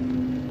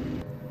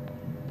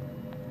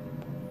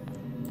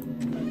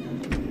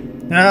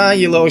 Ah,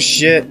 you little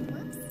shit.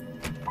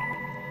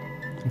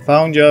 I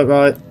found you,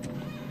 right.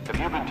 Have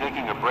you been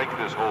taking a break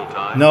this whole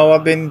time? No,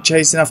 I've been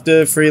chasing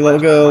after 3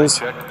 little girls.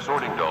 Checked,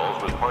 sorting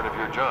dolls was part of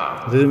your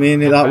job. I didn't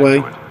mean it that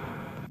way.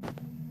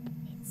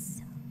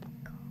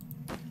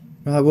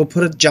 Right, we'll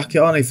put a jacket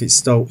on if it's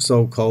so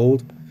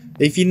cold.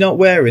 If you're not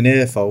wearing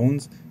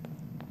earphones,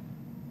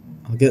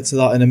 I'll get to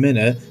that in a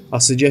minute. I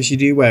suggest you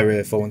do wear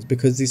earphones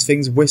because this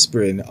thing's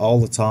whispering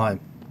all the time.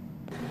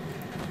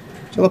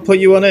 Shall I put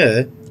you on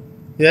here?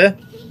 Yeah?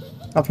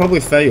 I'll probably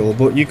fail,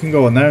 but you can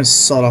go on there and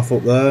sod off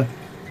up there.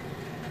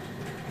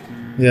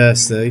 Yeah,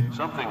 see?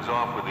 Something's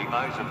off with the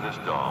eyes of this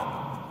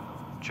doll.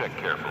 Check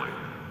carefully.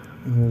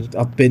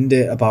 I've binned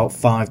it about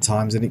 5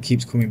 times and it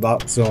keeps coming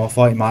back, so I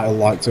thought it might have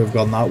liked to have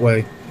gone that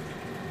way.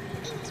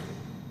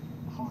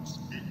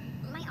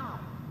 My arm.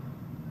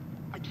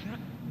 I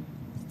can't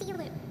feel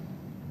it.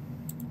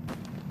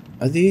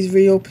 Are these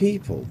real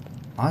people?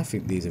 I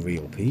think these are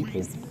real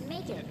people.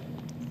 Make it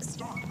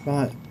stop.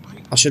 Right.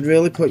 I should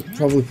really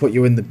probably put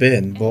you in the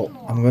bin, but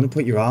I'm going to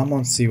put your arm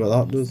on to see what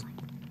that does.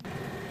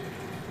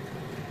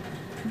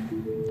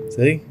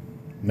 See?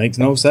 Makes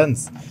no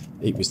sense.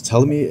 It was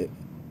telling me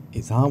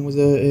its arm was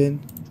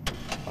hurting.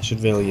 I should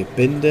really have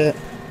binned it.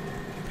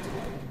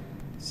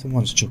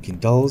 Someone's chucking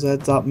dolls'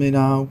 heads at me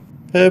now.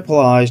 Purple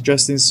eyes,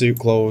 dressed in suit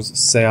clothes,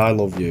 say I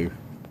love you.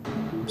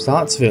 I'm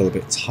starting to feel a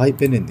bit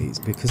tight in these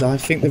because I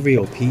think they're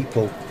real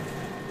people.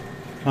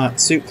 Right,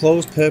 suit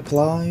clothes, purple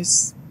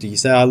eyes. Do you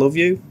say I love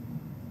you?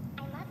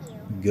 I love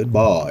you.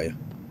 Goodbye.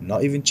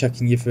 Not even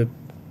checking you for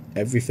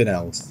everything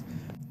else.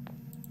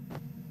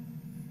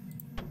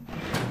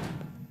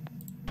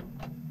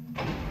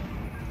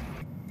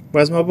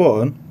 Where's my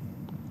button?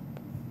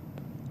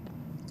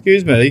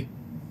 Excuse me.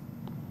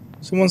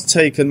 Someone's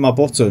taken my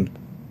button.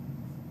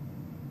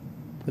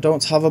 I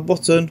don't have a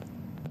button.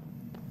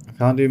 I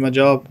can't do my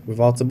job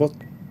without a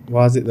button.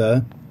 Why is it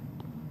there?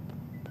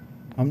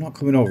 I'm not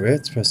coming over here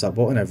to press that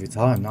button every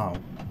time now.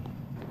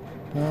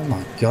 Oh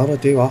my god, I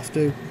do have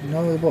to.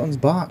 No, the button's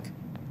back.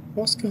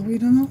 What's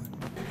going on?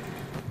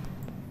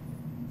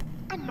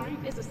 A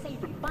knife is a safe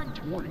from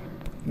bunch warning.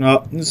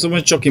 No,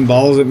 someone's chucking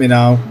balls at me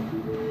now.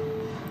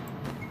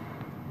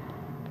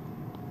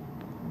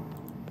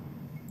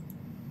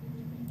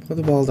 Put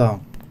the ball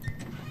down.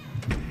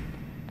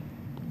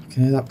 I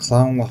can hear that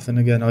clown laughing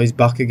again. Oh, he's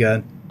back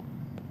again.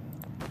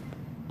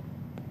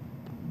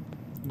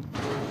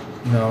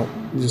 No,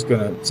 I'm just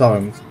gonna tell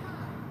him.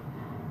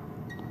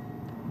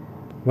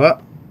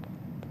 What?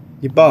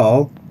 Your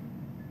ball?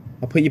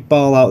 I'll put your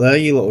ball out there,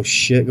 you little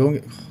shit. Go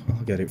and get...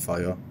 I'll get it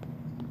for you.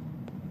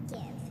 Give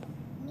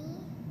me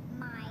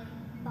my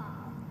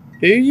ball.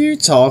 Who are you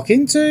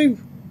talking to?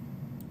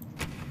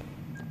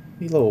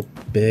 You little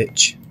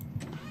bitch.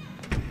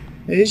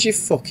 Here's your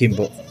fucking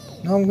butt.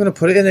 No, I'm gonna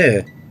put it in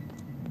here.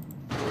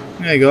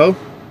 There you go.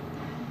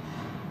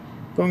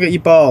 Go and get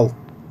your ball.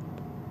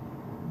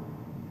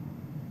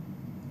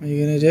 What are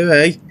you gonna do,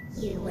 eh?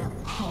 You will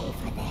pay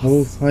for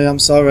this. Oh, I am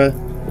sorry.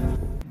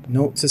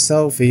 Note to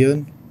self,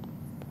 Ian.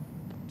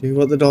 Do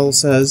what the doll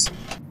says.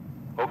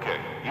 Okay,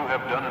 you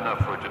have done enough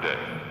for today.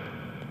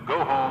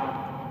 Go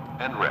home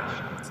and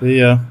rest. See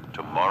ya.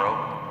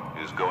 Tomorrow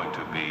is going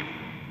to be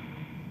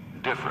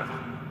different.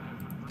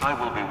 I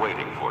will be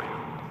waiting for you.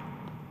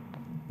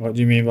 What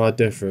do you mean by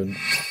different?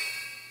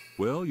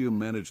 Well, you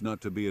managed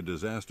not to be a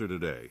disaster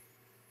today.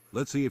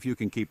 Let's see if you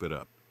can keep it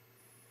up.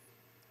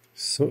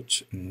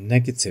 Such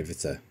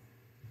negativity.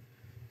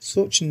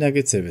 Such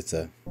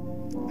negativity.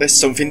 There's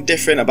something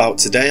different about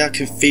today. I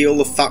can feel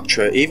the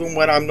factory even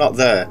when I'm not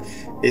there.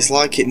 It's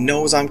like it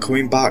knows I'm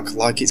coming back,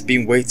 like it's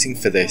been waiting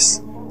for this.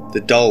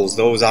 The dolls,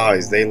 those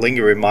eyes, they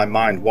linger in my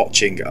mind,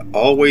 watching,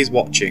 always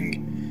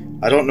watching.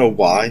 I don't know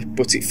why,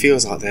 but it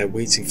feels like they're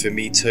waiting for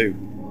me too.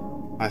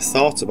 I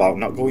thought about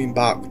not going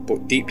back,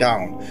 but deep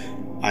down,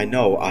 I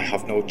know I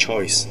have no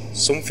choice.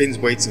 Something's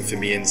waiting for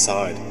me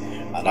inside,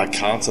 and I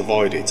can't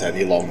avoid it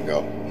any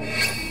longer.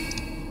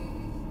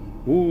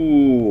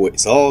 Ooh,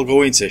 it's all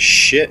going to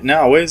shit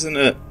now, isn't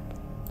it?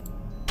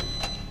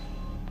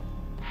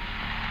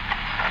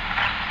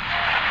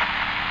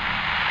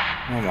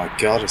 Oh my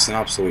god, it's an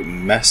absolute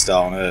mess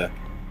down here.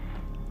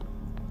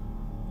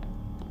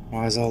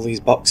 Why is all these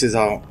boxes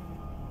out?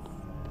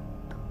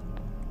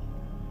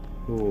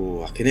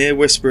 Ooh, I can hear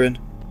whispering.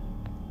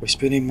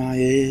 Whispering in my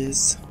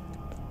ears.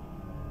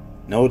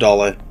 No,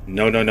 Dolly.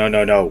 No, no, no,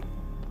 no, no.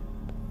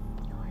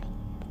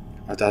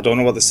 I don't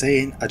know what they're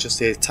saying. I just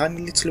hear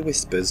tiny little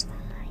whispers.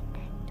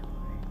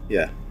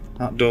 Yeah,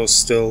 that door's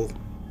still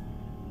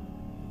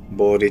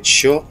boarded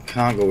shut.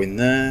 Can't go in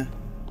there.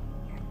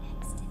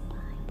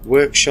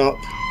 Workshop.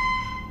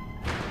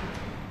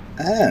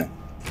 Ah.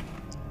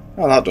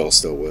 Oh, that door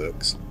still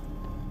works.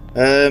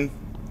 Why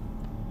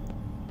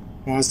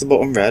is the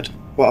button red?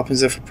 What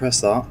happens if I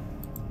press that?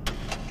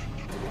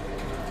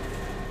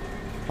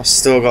 I've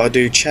still got to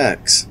do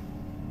checks.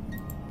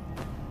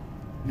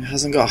 It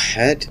hasn't got a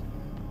head.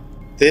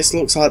 This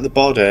looks like the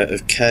body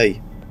of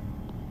Kay,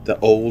 the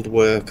old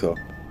worker.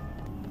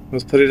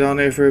 Let's put it down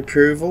here for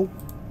approval.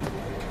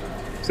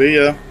 See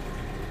ya.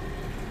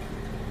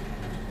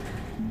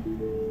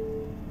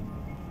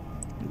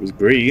 It was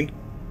green.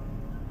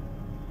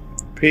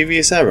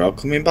 Previous error,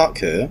 coming back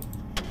here.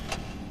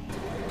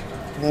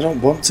 Well, I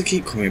don't want to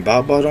keep coming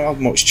back, but I don't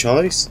have much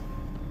choice.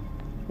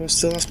 I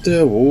still have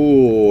to.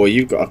 Oh,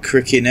 you've got a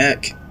cricky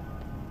neck.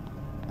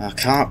 I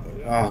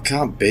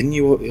can't bin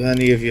you,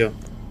 any of you.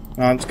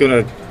 I'm just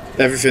gonna.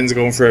 Everything's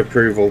going for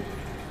approval.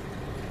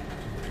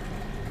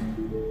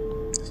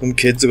 Some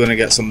kids are gonna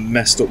get some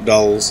messed up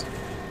dolls.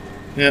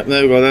 Yep,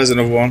 there we go. There's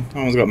another one. That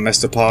one's got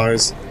messed up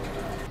eyes.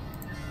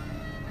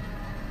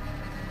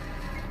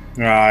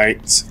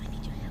 Right.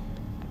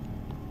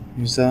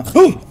 Who's that?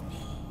 Oh!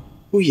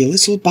 Oh, you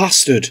little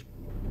bastard.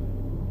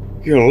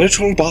 You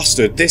little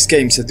bastard. This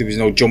game said there was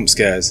no jump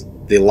scares.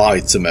 They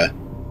lied to me.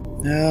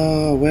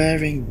 Oh,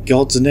 where in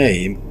God's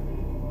name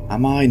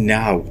am I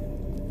now?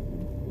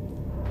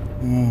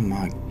 Oh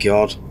my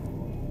God.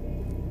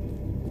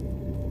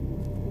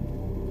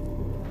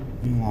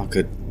 Like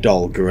a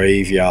doll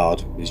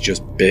graveyard. There's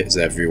just bits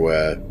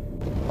everywhere.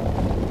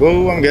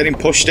 Oh, I'm getting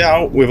pushed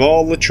out with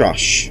all the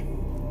trash.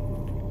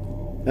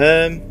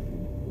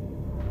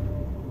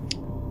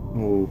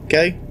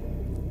 Okay.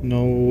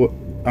 No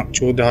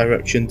actual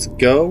direction to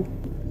go.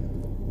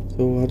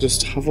 So I'll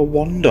just have a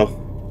wander.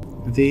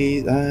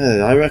 These,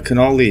 I reckon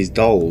all these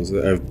dolls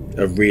are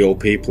real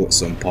people at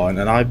some point,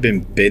 and I've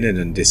been binning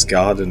and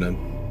discarding them.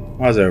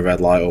 Why is there a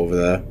red light over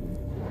there?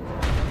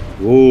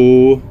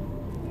 Whoa.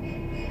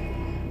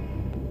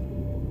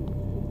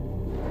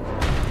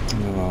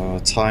 Oh,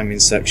 timing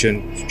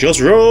section. Just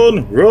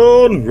run!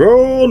 Run!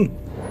 Run!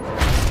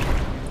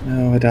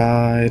 No, I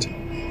died.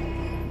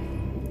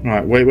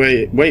 Right,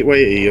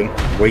 wait, Ian.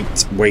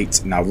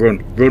 Wait. Now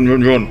run.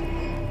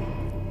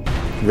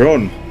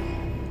 Run.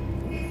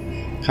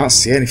 Can't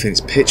see anything,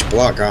 it's pitch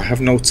black. I have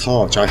no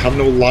torch, I have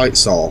no light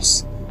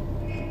source.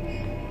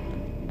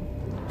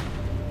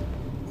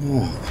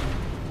 Oh.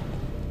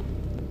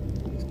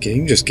 The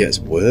game just gets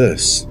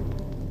worse.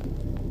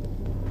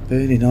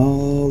 Burning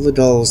all the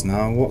dolls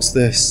now. What's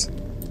this?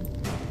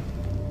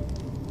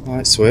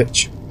 Light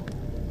switch.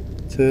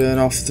 Turn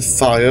off the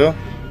fire.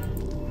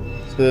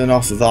 Turn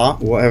off that,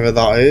 whatever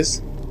that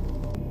is.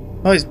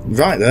 Oh, it's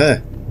right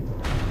there.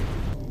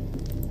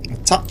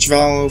 Attach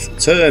valve,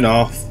 turn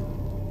off.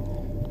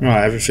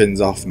 Right,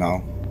 everything's off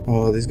now.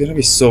 Oh, there's going to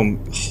be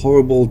some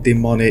horrible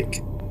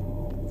demonic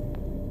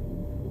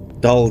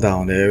doll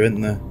down here,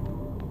 isn't there?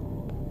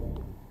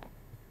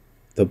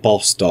 The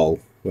boss doll,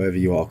 whatever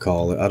you want to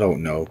call it, I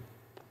don't know.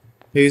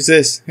 Who's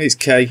this? It's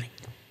Kay.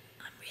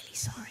 I'm really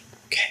sorry.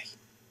 Okay.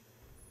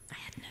 I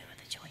had no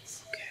other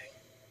choice. Okay.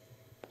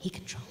 He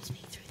controls me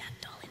through that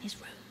doll in his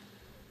room.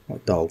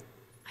 What doll?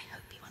 I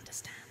hope you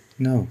understand.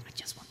 No. I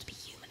just want to be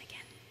human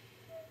again.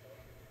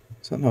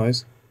 What's that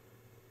noise?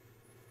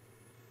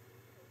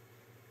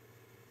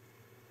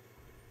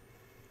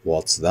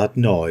 What's that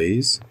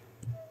noise?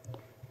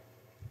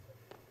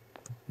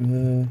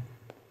 Okay,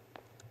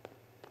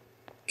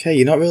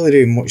 you're not really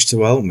doing much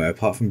to help me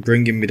apart from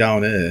bringing me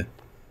down here.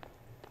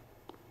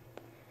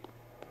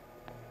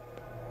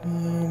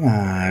 Oh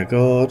my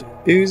God.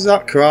 Who's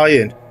that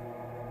crying?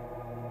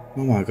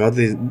 Oh my God,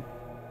 there's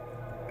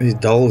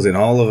dolls in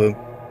all of them.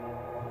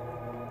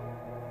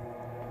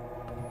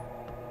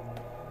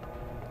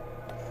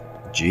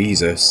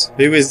 Jesus.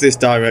 Who is this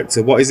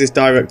director? What is this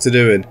director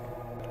doing?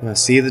 Do I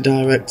see the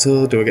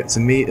director? Do I get to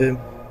meet him?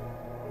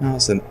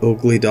 That's an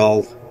ugly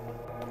doll.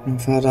 How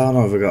far down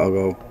have I got to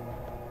go?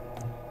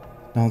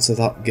 Down to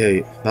that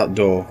gate. That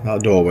door.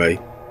 That doorway.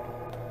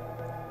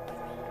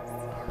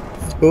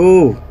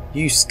 Oh!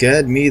 You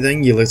scared me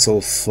then, you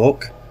little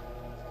fuck.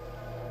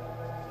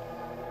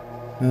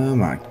 Oh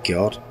my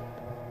God.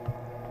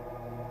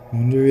 I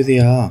wonder who they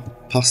are.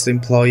 Past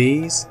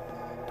employees?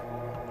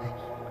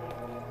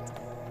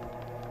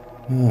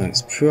 Oh,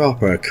 it's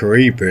proper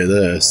creepy,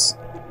 this.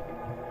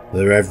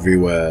 They're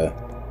everywhere.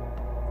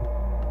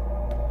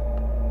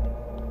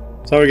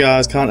 Sorry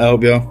guys, can't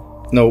help you.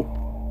 Nope.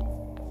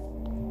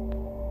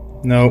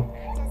 Nope.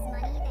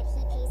 Does money that he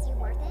pays you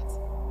worth it?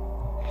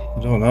 I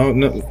don't know.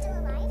 No. Still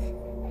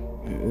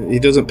alive? He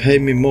doesn't pay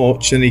me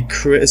much and he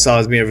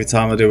criticises me every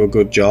time I do a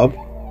good job.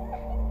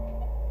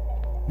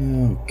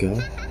 Oh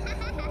God.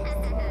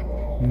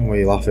 What are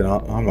you laughing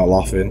at? I'm not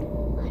laughing.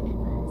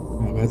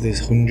 Oh God,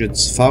 there's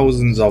hundreds,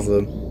 thousands of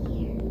them.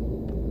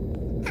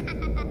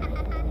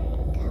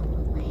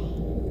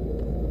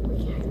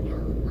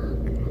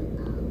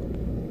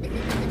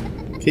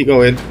 Keep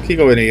going,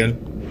 Ian.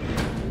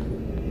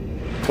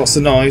 What's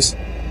the noise?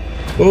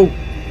 Oh,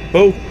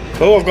 oh,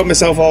 oh, I've got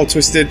myself all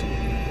twisted.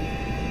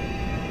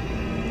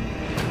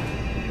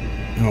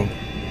 Oh.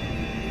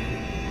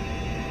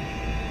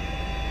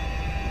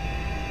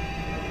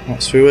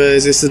 What's through here?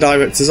 Is this the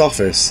director's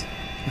office?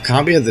 I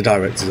can't be at the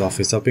director's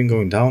office. I've been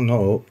going down,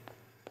 not up.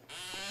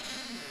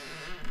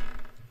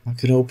 I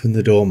can open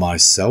the door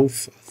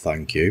myself,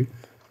 thank you.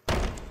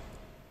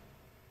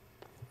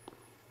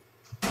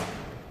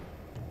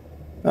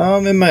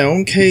 I'm in my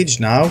own cage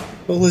now.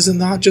 Well, isn't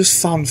that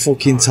just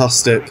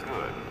fan-fucking-tastic? Such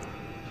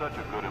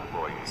a good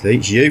employee.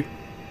 It's you. You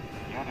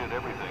did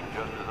everything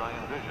just as I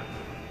envisioned.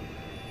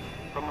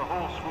 From the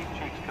whole Sweet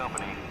Cheeks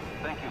company,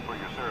 thank you for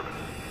your service.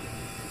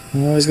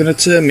 Oh, he's gonna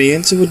turn me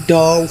into a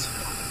doll.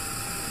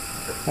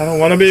 I don't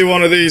want to be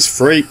one of these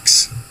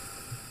freaks.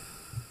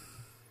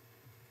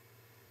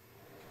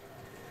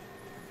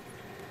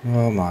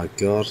 Oh my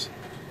god.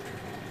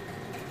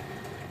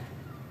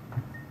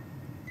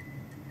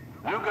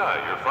 New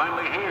guy, you're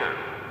finally here.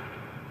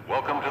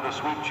 Welcome to the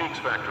Sweet Cheeks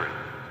factory.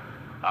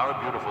 Our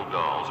beautiful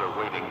dolls are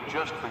waiting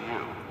just for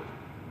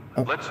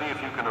you. Let's see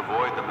if you can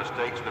avoid the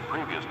mistakes the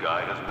previous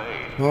guy has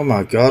made. Oh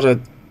my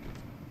god,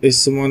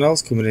 is someone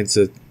else coming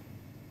into...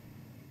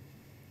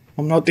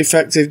 I'm not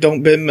defective,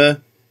 don't bin me.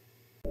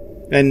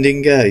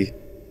 Ending gay.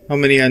 How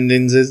many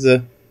endings is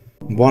there?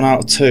 1 out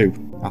of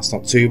 2. That's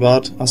not too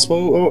bad. I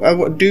suppose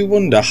I do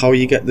wonder how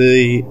you get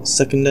the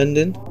second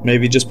ending.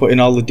 Maybe just putting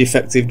all the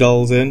defective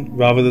dolls in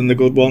rather than the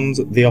good ones,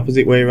 the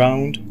opposite way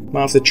around.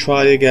 Might have to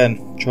try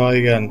again. Try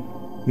again.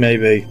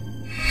 Maybe.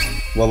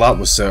 Well, that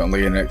was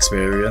certainly an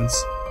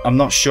experience. I'm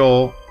not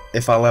sure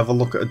if I'll ever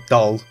look at a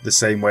doll the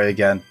same way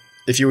again.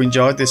 If you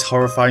enjoyed this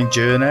horrifying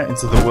journey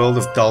into the world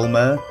of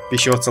Dollmare, be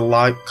sure to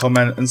like,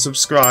 comment and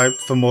subscribe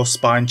for more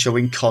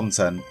spine-chilling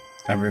content.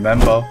 And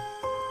remember,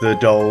 the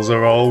dolls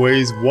are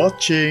always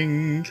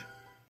watching.